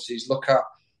gone overseas. Look at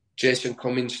Jason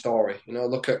Cummings' story.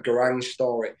 Look at Garang's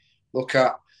story. Look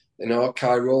at,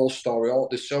 Kyrol's story.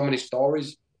 There's so many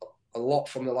stories, a lot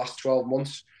from the last 12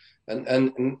 months.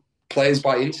 And players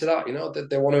buy into that,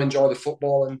 they want to enjoy the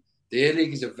football. And the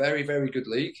A-League is a very, very good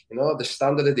league. The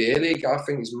standard of the A-League, I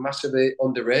think, is massively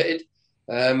underrated.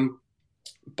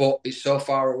 But it's so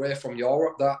far away from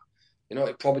Europe that,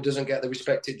 it probably doesn't get the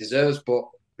respect it deserves. But,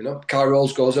 Kye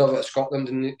Rowles goes over to Scotland,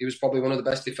 and he was probably one of the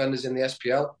best defenders in the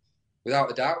SPL,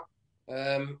 without a doubt.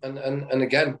 And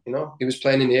again, he was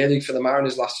playing in the A-League for the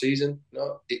Mariners last season.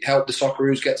 It helped the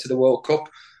Socceroos get to the World Cup.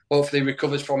 Hopefully he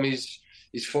recovers from his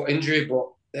foot injury. But,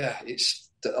 it's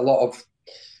a lot of,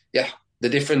 the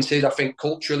difference is, I think,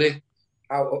 culturally,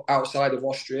 outside of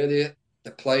Australia,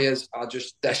 the players are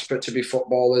just desperate to be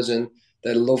footballers, and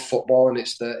they love football, and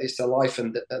it's a life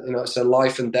and it's a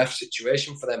life and death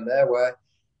situation for them there, where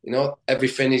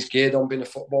everything is geared on being a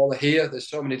footballer. Here, there's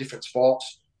so many different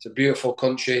sports. It's a beautiful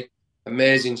country,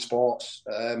 amazing sports.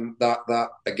 That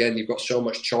again, you've got so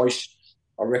much choice.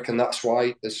 I reckon that's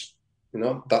why there's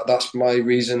that's my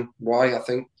reason why, I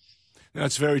think.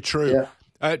 That's very true.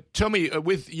 Yeah. Tell me,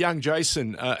 with young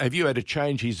Jason, have you had to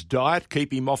change his diet,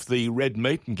 keep him off the red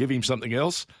meat and give him something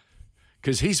else?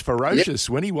 Because he's ferocious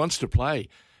when he wants to play.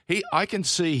 I can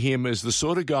see him as the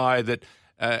sort of guy that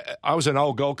I was an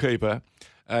old goalkeeper,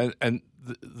 and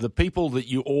the people that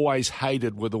you always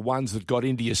hated were the ones that got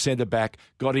into your centre back,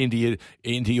 got into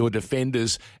your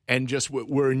defenders, and just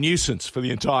were a nuisance for the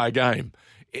entire game.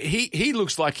 He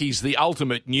looks like he's the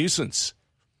ultimate nuisance.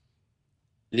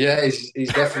 Yeah,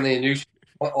 he's definitely a nuisance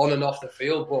on and off the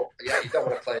field, but yeah, you don't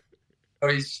want to play.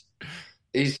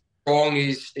 He's strong.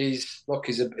 He's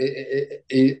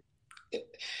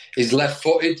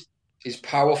left-footed. He's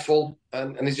powerful,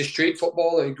 and he's a street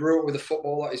footballer. He grew up with a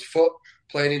football at his foot,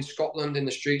 playing in Scotland, in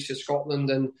the streets of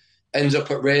Scotland, and ends up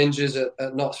at Rangers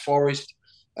at Notts Forest.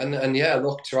 And yeah,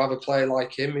 look, to have a player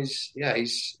like him he's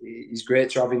great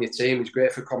to have in your team. He's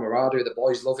great for camaraderie. The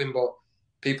boys love him, but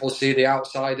people see the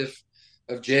outside of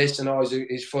Jason. Oh,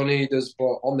 he's funny, he does,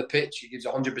 but on the pitch he gives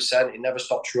 100%. He never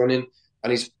stops running,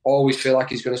 and he's always feel like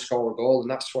he's going to score a goal, and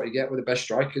that's what you get with the best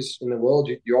strikers in the world.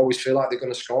 You always feel like they're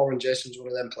going to score, and Jason's one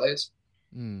of them players.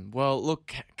 Well,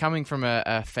 look, coming from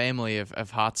a family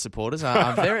of Hearts supporters,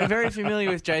 I'm very, very familiar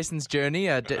with Jason's journey.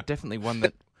 Definitely one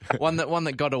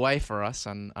that got away for us,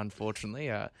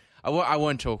 unfortunately. I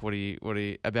won't talk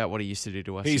about what he used to do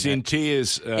to us. He's in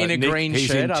tears. In a Nick, green he's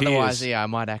shirt. in Otherwise, tears. I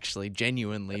might actually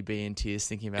genuinely be in tears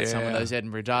thinking about some of those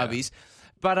Edinburgh derbies.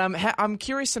 But I'm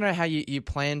curious to know how you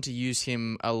plan to use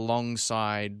him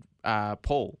alongside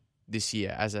Paul this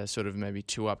year as a sort of maybe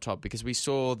two up top, because we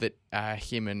saw that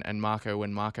him and Marco,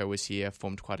 when Marco was here,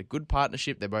 formed quite a good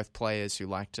partnership. They're both players who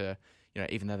like to,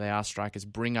 even though they are strikers,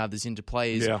 bring others into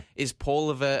play. Is Paul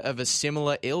of a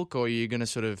similar ilk, or are you going to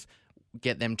sort of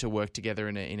get them to work together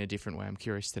in a different way? I'm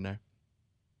curious to know.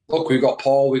 Look, we've got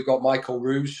Paul, we've got Michael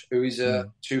Roos, who is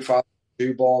a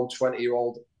 2002 born,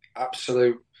 20-year-old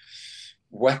absolute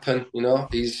weapon.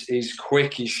 He's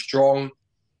quick, he's strong.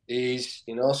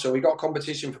 So we got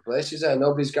competition for places there.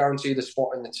 Nobody's guaranteed a spot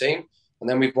in the team. And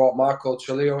then we brought Marco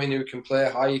Trulio in, who can play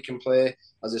high, he can play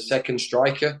as a second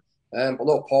striker. But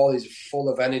look, Paul is full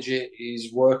of energy.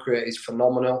 His work rate is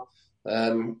phenomenal.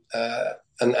 And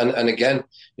again,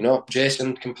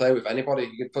 Jason can play with anybody.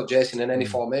 You can put Jason in any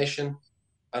formation,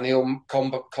 and he'll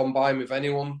combine with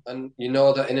anyone. And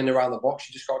that in and around the box,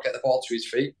 you just got to get the ball to his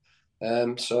feet.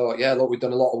 Look, we've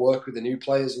done a lot of work with the new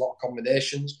players, a lot of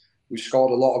combinations. We've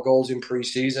scored a lot of goals in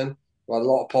pre-season. We had a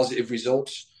lot of positive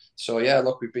results. So,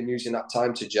 look, we've been using that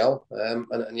time to gel.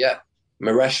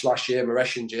 Maresh last year,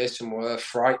 Maresh and Jason were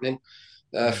frightening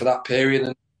for that period.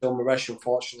 And Maresh,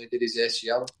 unfortunately, did his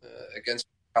ACL against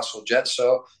Newcastle Jets.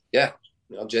 So,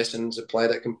 Jason's a player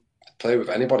that can play with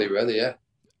anybody, really, yeah.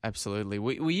 Absolutely.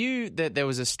 Were you that there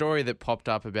was a story that popped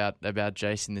up about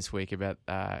Jason this week about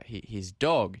his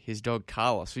dog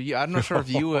Carlos? I'm not sure if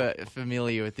you were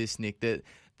familiar with this, Nick. That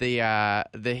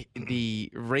the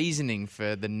reasoning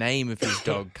for the name of his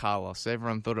dog Carlos.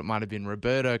 Everyone thought it might have been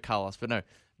Roberto Carlos, but no,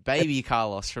 baby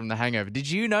Carlos from The Hangover. Did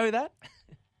you know that?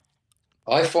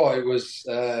 I thought it was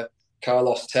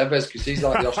Carlos Tevez, because he's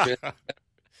like the Australian.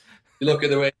 You look at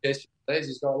the way Jason plays,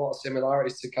 he's got a lot of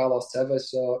similarities to Carlos Tevez.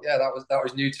 So that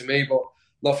was new to me, but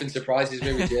nothing surprises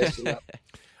me with Jason.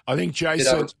 I think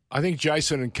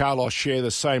Jason and Carlos share the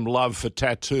same love for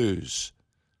tattoos.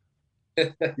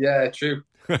 Yeah, true.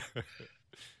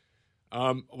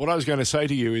 What I was going to say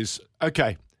to you is,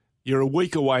 okay, you're a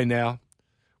week away now.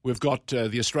 We've got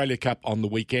the Australia Cup on the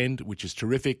weekend, which is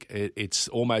terrific. It's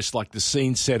almost like the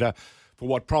scene setter for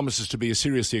what promises to be a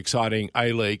seriously exciting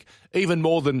A-League, even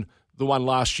more than the one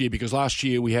last year, because last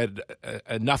year we had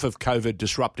enough of COVID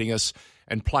disrupting us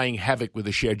and playing havoc with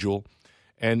the schedule.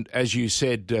 And as you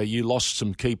said, you lost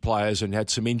some key players and had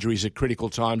some injuries at critical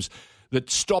times that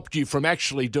stopped you from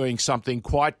actually doing something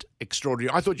quite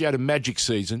extraordinary. I thought you had a magic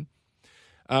season.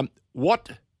 What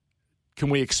can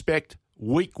we expect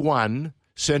week one,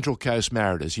 Central Coast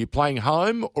Mariners? Are you playing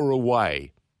home or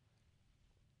away?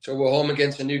 So we're home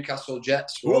against the Newcastle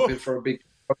Jets. We're hoping for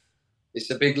it's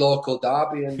a big local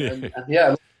derby. And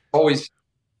it's always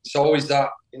that,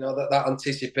 that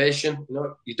anticipation.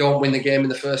 You don't win the game in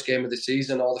the first game of the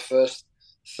season or the first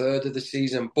third of the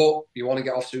season, but you want to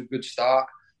get off to a good start.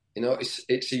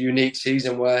 It's a unique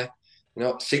season where,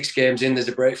 6 games in, there's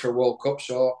a break for a World Cup.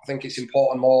 So I think it's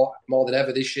important more than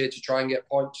ever this year to try and get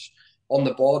points on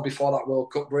the board before that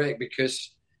World Cup break,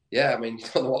 because, you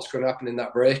don't know what's going to happen in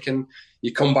that break. And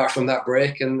you come back from that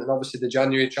break and obviously the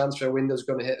January transfer window is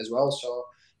going to hit as well. So,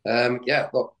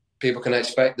 look, people can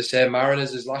expect the same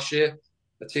Mariners as last year,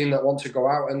 a team that want to go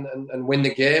out and win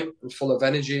the game and full of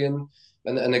energy and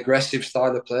an aggressive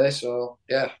style of play. So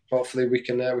yeah, hopefully we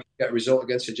can get a result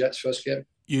against the Jets first game.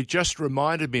 You just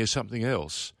reminded me of something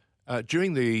else.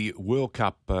 During the World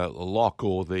Cup lock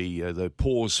or the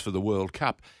pause for the World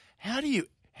Cup, how do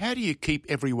you keep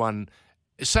everyone?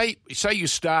 Say you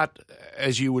start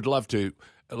as you would love to,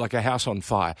 like a house on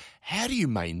fire. How do you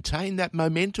maintain that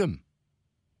momentum?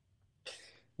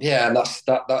 Yeah, and that's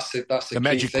the key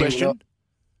magic thing, question. You know?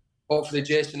 Hopefully,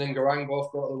 Jason and Garang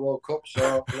both go to the World Cup.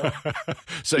 So, you know.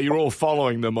 So you're all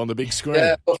following them on the big screen.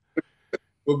 Yeah,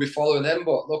 we'll be following them.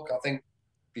 But look, I think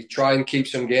we try and keep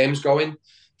some games going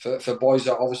for boys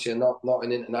that obviously are not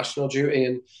in international duty,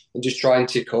 and just try and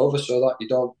tick over so that you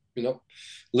don't, you know,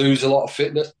 lose a lot of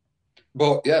fitness.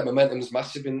 But yeah, momentum's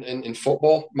massive in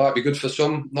football. Might be good for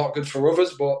some, not good for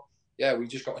others. But yeah, we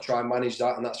just got to try and manage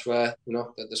that, and that's where, you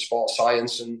know, the sports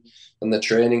science and the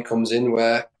training comes in,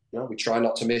 where, you know, we try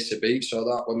not to miss a beat so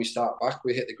that when we start back,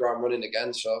 we hit the ground running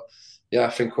again. So yeah, I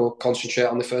think we'll concentrate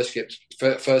on the first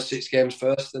 6 games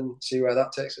first and see where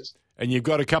that takes us. And you've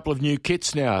got a couple of new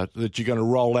kits now that you're going to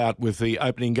roll out with the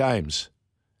opening games.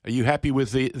 Are you happy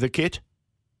with the kit?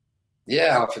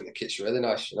 Yeah, I think the kit's really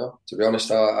nice, you know. To be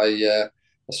honest, I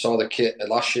saw the kit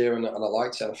last year and I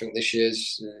liked it. I think this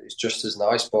year's is just as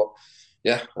nice. But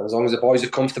yeah, as long as the boys are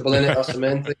comfortable in it, that's the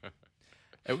main thing.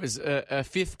 It was a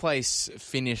fifth place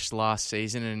finish last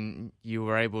season, and you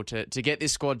were able to get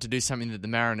this squad to do something that the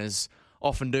Mariners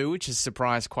often do, which has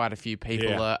surprised quite a few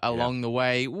people along the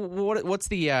way. What's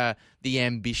the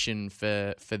ambition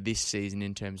for this season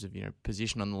in terms of, you know,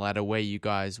 position on the ladder, where you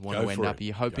guys want to end up? Are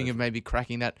you hoping of maybe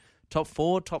cracking that top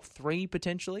 4, top 3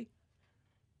 potentially?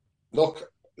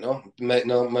 Look, make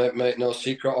no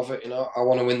secret of it. You know, I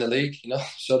want to win the league. You know,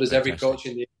 so does every coach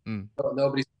in the league.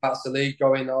 Nobody starts the league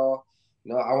going, "Oh,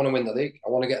 you know, I want to win the league. I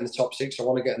want to get in the top 6. I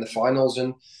want to get in the finals."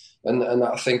 And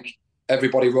I think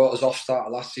everybody wrote us off start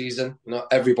of last season. You know,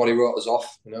 everybody wrote us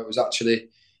off. You know, it was actually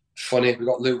funny. We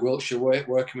got Luke Wiltshire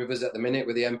working with us at the minute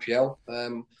with the NPL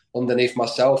underneath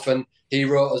myself, and he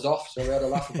wrote us off. So we had a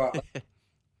laugh about that.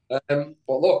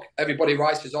 But look, everybody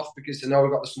writes us off because they know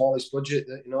we've got the smallest budget,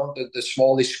 you know, the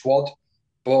smallest squad.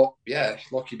 But yeah,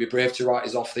 look, you'd be brave to write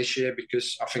us off this year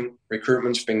because I think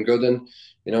recruitment's been good, and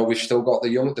you know, we've still got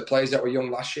the players that were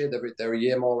young last year. They're a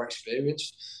year more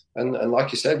experienced, and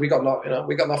like you said, we got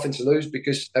nothing to lose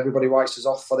because everybody writes us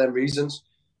off for them reasons.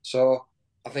 So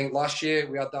I think last year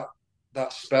we had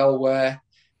that spell where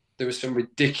there were some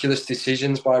ridiculous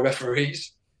decisions by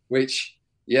referees, which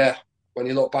yeah. When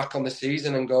you look back on the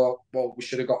season and go, well, we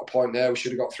should have got a point there, we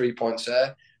should have got 3 points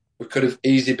there. We could have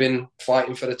easily been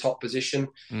fighting for the top position.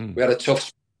 We had a tough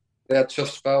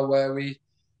spell where we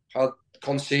had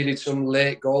conceded some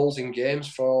late goals in games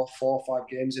for 4 or 5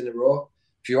 games in a row.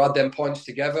 If you add them points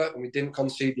together and we didn't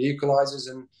concede the equalisers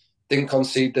and didn't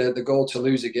concede the goal to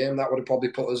lose a game, that would have probably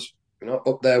put us, you know,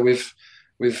 up there with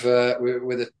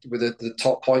the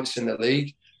top points in the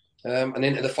league. And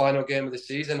into the final game of the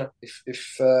season,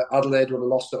 if Adelaide would have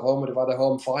lost at home, would have had a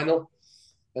home final,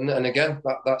 and again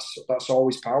that's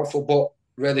always powerful. But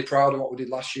really proud of what we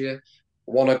did last year.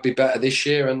 Want to be better this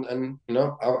year, and you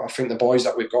know, I think the boys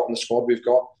that we've got in the squad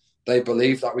they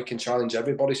believe that we can challenge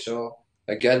everybody. So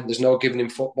again, there's no giving in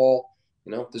football.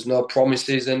 You know, there's no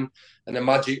promises and a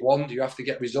magic wand. You have to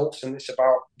get results, and it's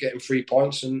about getting 3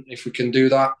 points. And if we can do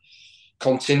that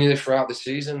continually throughout the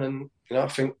season, and you know, I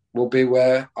think we'll be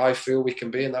where I feel we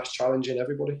can be, and that's challenging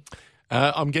everybody.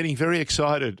 I'm getting very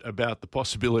excited about the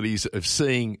possibilities of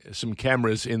seeing some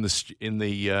cameras in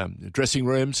the dressing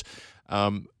rooms.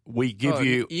 We give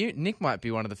you Nick might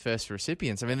be one of the first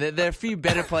recipients. I mean, there are a few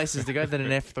better places to go than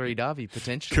an F3 derby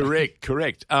potentially.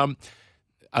 Correct.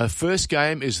 Our first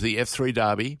game is the F3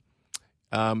 derby.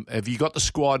 Have you got the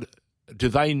squad? Do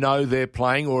they know they're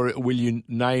playing, or will you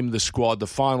name the squad, the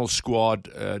final squad,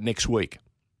 next week?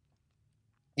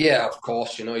 Yeah, of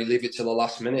course. You know, you leave it till the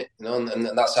last minute. You know, and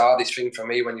that's the hardest thing for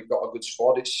me when you've got a good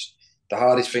squad. It's the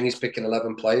hardest thing is picking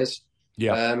 11 players.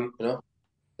 Yeah. You know,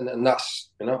 and that's,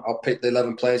 you know, I'll pick the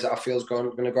 11 players that I feel is going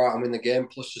to go out and win the game,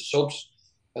 plus the subs.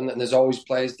 And there's always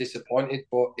players disappointed,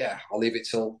 but yeah, I'll leave it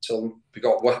till we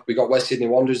got West Sydney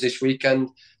Wanderers this weekend,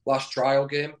 last trial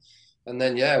game. And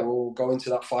then, yeah, we'll go into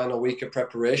that final week of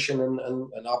preparation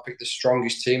and I'll pick the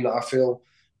strongest team that I feel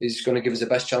is going to give us the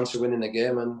best chance of winning the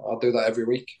game, and I'll do that every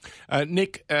week.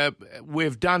 Nick,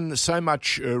 we've done so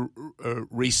much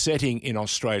resetting in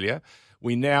Australia.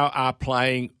 We now are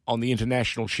playing on the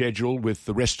international schedule with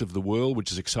the rest of the world,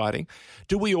 which is exciting.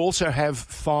 Do we also have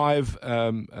 5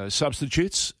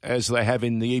 substitutes as they have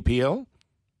in the EPL?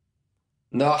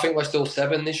 No, I think we're still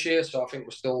 7 this year, so I think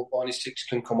we're still only 6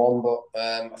 can come on, but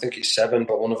I think it's 7,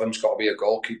 but one of them's got to be a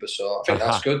goalkeeper, so I think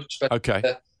that's good.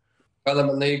 Okay.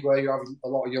 development league where you have a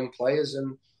lot of young players,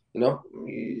 and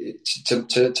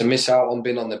to miss out on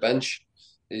being on the bench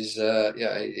is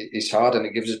it's hard, and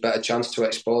it gives us a better chance to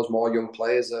expose more young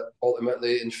players that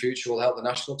ultimately in future will help the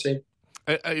national team.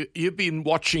 You've been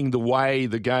watching the way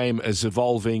the game is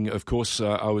evolving, of course,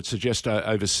 I would suggest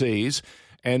overseas,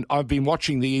 and I've been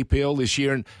watching the EPL this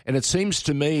year, and it seems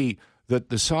to me that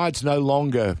the sides no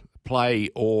longer play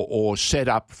or set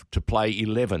up to play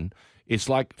 11. It's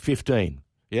like 15,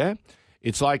 yeah?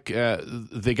 It's like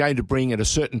they're going to bring at a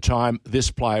certain time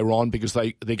this player on because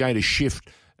they're going to shift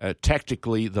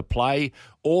tactically the play,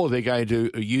 or they're going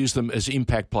to use them as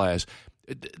impact players.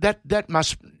 That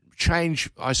must change,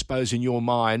 I suppose, in your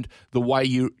mind, the way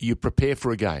you prepare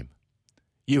for a game.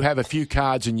 You have a few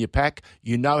cards in your pack.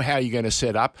 You know how you're going to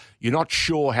set up. You're not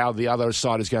sure how the other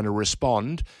side is going to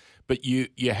respond, but you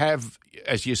have,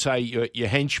 as you say, your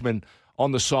henchman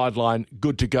on the sideline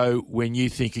good to go when you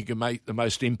think you can make the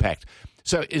most impact.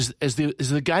 So is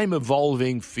the game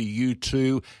evolving for you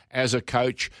too as a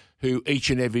coach who each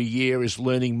and every year is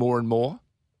learning more and more?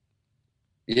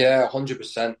 Yeah,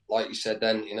 100%. Like you said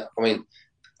then,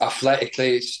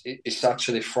 athletically, it's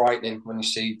actually frightening when you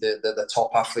see the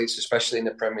top athletes, especially in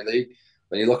the Premier League.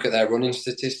 When you look at their running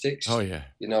statistics,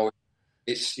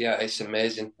 it's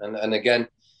amazing. And again,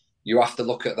 you have to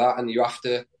look at that, and you have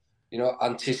to,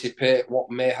 anticipate what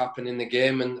may happen in the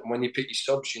game. And when you pick your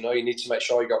subs, you need to make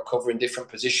sure you got cover in different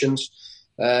positions.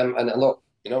 And look,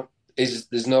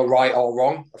 there's no right or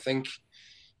wrong. I think,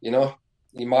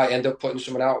 you might end up putting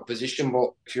someone out of position,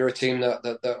 but if you're a team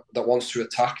that wants to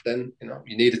attack, then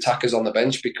you need attackers on the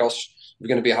bench, because if you're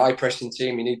going to be a high pressing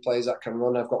team, you need players that can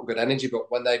run, have got good energy. But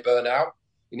when they burn out,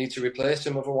 you need to replace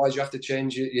them. Otherwise, you have to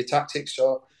change your tactics.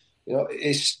 So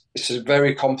it's a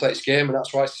very complex game, and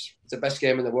that's why it's the best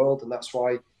game in the world, and that's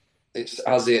why it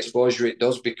has the exposure it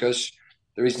does, because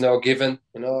there is no given.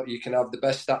 You can have the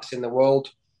best stats in the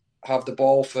world, have the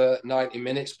ball for 90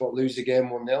 minutes, but lose the game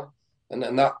 1-0,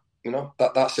 and that.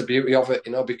 That's the beauty of it,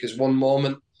 because one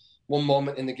moment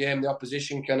in the game, the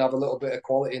opposition can have a little bit of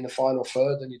quality in the final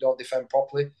third and you don't defend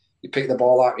properly. You pick the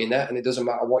ball out of your net, and it doesn't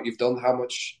matter what you've done, how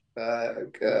much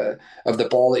of the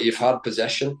ball that you've had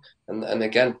possession. And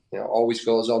again, always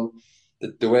goes on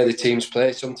the way the teams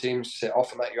play. Some teams sit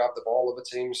off and let you have the ball. Other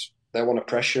teams, they want to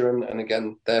pressure, and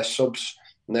again, their subs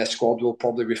and their squad will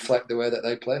probably reflect the way that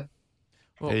they play.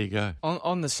 Well, there you go.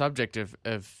 On the subject of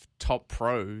top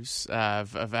pros,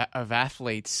 of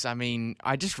athletes, I mean,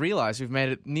 I just realised we've made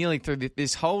it nearly through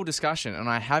this whole discussion, and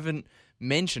we haven't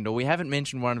mentioned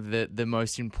one of the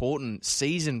most important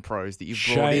season pros that you've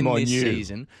brought in this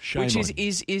season, which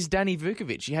is Danny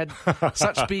Vukovic. You had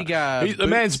such big the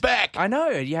man's back. I know.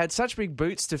 You had such big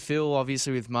boots to fill,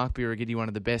 obviously, with Mark Birighitti, one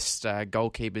of the best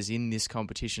goalkeepers in this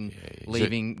competition,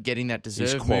 getting that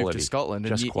deserved move to Scotland.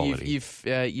 Just and quality.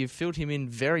 You've filled him in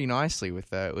very nicely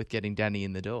with getting Danny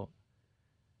in the door.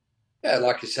 Yeah,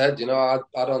 like I said, I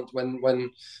don't.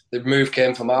 When the move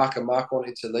came for Mark and Mark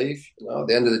wanted to leave, at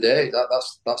the end of the day,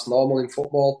 that's normal in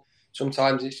football.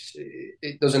 Sometimes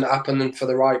it doesn't happen for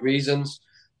the right reasons.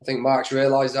 I think Mark's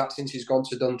realised that since he's gone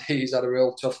to Dundee, he's had a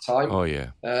real tough time. Oh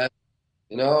yeah.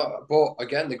 But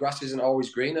again, the grass isn't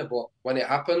always greener. But when it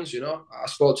happens, I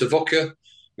spoke to Vuka.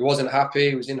 He wasn't happy.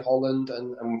 He was in Holland,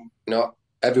 and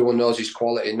everyone knows his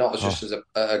quality, not just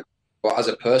but as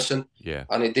a person. Yeah.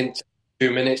 And it didn't 2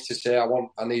 minutes to say,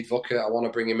 I need Vuka, I want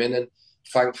to bring him in. And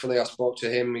thankfully I spoke to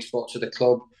him, he spoke to the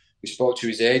club, we spoke to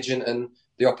his agent, and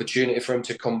the opportunity for him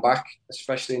to come back,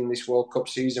 especially in this World Cup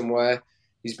season where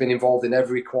he's been involved in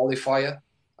every qualifier.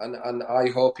 And I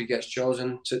hope he gets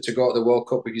chosen to go to the World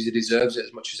Cup, because he deserves it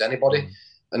as much as anybody.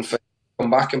 And for him to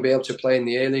come back and be able to play in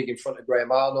the A-League in front of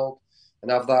Graham Arnold and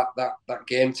have that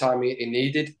game time he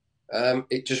needed,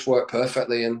 it just worked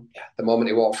perfectly. And the moment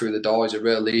he walked through the door, he's a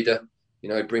real leader. He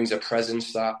brings a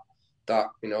presence that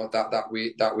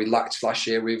we lacked last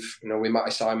year with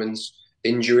Matty Simon's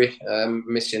injury,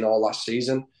 missing all last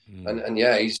season. And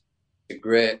he's a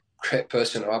great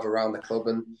person to have around the club,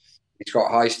 and he's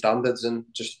got high standards and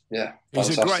just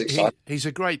fantastic. He's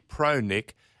a great pro,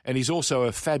 Nick, and he's also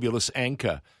a fabulous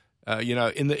anchor.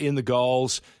 In the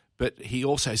goals, but he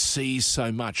also sees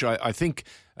so much. I think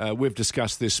we've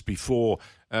discussed this before.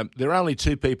 There are only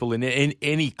two people in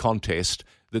any contest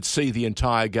that see the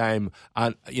entire game,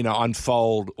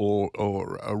 unfold or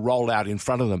roll out in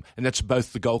front of them, and that's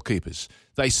both the goalkeepers.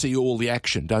 They see all the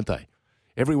action, don't they?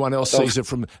 Everyone else sees it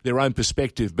from their own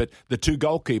perspective, but the two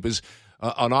goalkeepers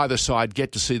on either side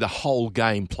get to see the whole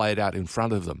game played out in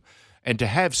front of them. And to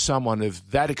have someone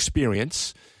of that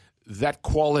experience, that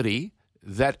quality,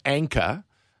 that anchor,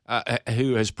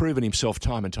 who has proven himself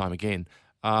time and time again,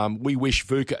 We wish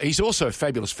Vuka. He's also a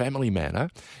fabulous family man.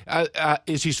 Huh?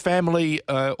 Is his family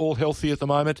all healthy at the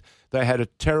moment? They had a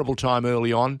terrible time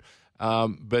early on,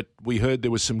 but we heard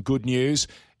there was some good news.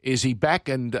 Is he back,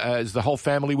 and is the whole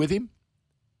family with him?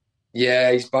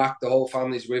 Yeah, he's back. The whole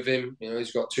family's with him.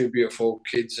 He's got 2 beautiful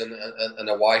kids and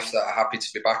a wife that are happy to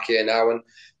be back here now, and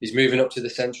he's moving up to the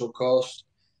Central Coast.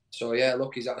 So yeah,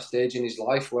 look, he's at a stage in his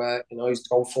life where he's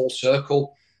gone full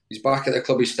circle. He's back at the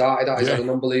club he started at. He's had an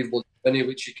unbelievable journey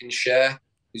which he can share.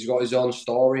 He's got his own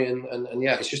story, and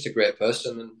yeah, he's just a great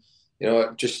person.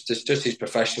 And just his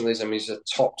professionalism. He's a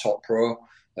top pro.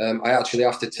 I actually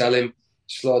have to tell him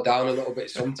slow down a little bit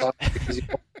sometimes because he's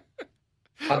a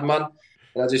bad man.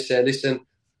 And I just say, listen,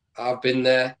 I've been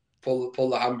there. Pull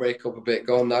the handbrake up a bit.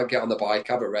 Go on now, get on the bike,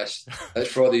 have a rest.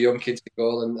 Let's throw the young kids a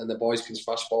goal, and the boys can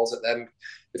smash balls at them.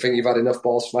 You think you've had enough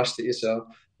balls smashed at you? So,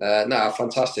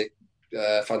 fantastic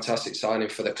signing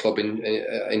for the club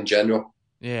in general.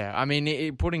 Yeah, I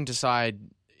mean, putting aside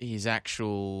his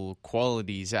actual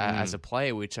qualities as a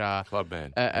player, which are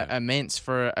clubman, immense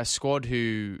for a squad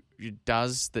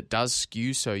that does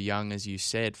skew so young, as you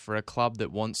said, for a club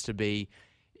that wants to be,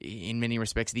 in many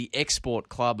respects, the export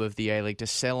club of the A-League, to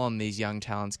sell on these young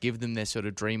talents, give them their sort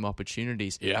of dream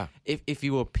opportunities. Yeah. If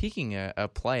you were picking a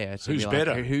player to who's be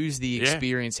better? Who's the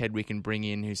experienced head we can bring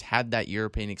in, who's had that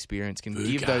European experience, can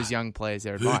give those young players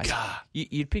their advice,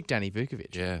 you'd pick Danny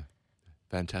Vukovic. Yeah,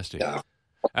 fantastic.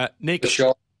 Yeah. Nick,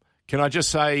 sure. Can I just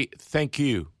say thank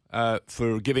you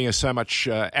for giving us so much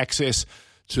access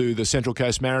to the Central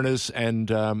Coast Mariners, and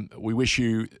we wish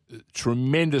you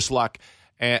tremendous luck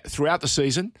throughout the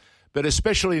season, but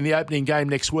especially in the opening game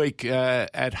next week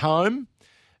at home,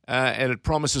 and it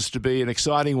promises to be an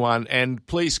exciting one. And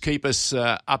please keep us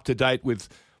up to date with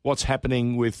what's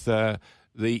happening with the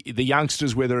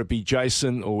youngsters, whether it be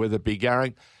Jason or whether it be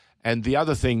Garrick. And the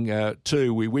other thing,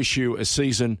 too, we wish you a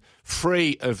season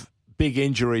free of big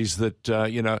injuries that,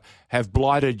 have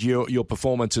blighted your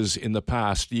performances in the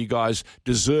past. You guys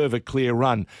deserve a clear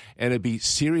run, and it'd be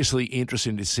seriously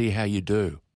interesting to see how you do.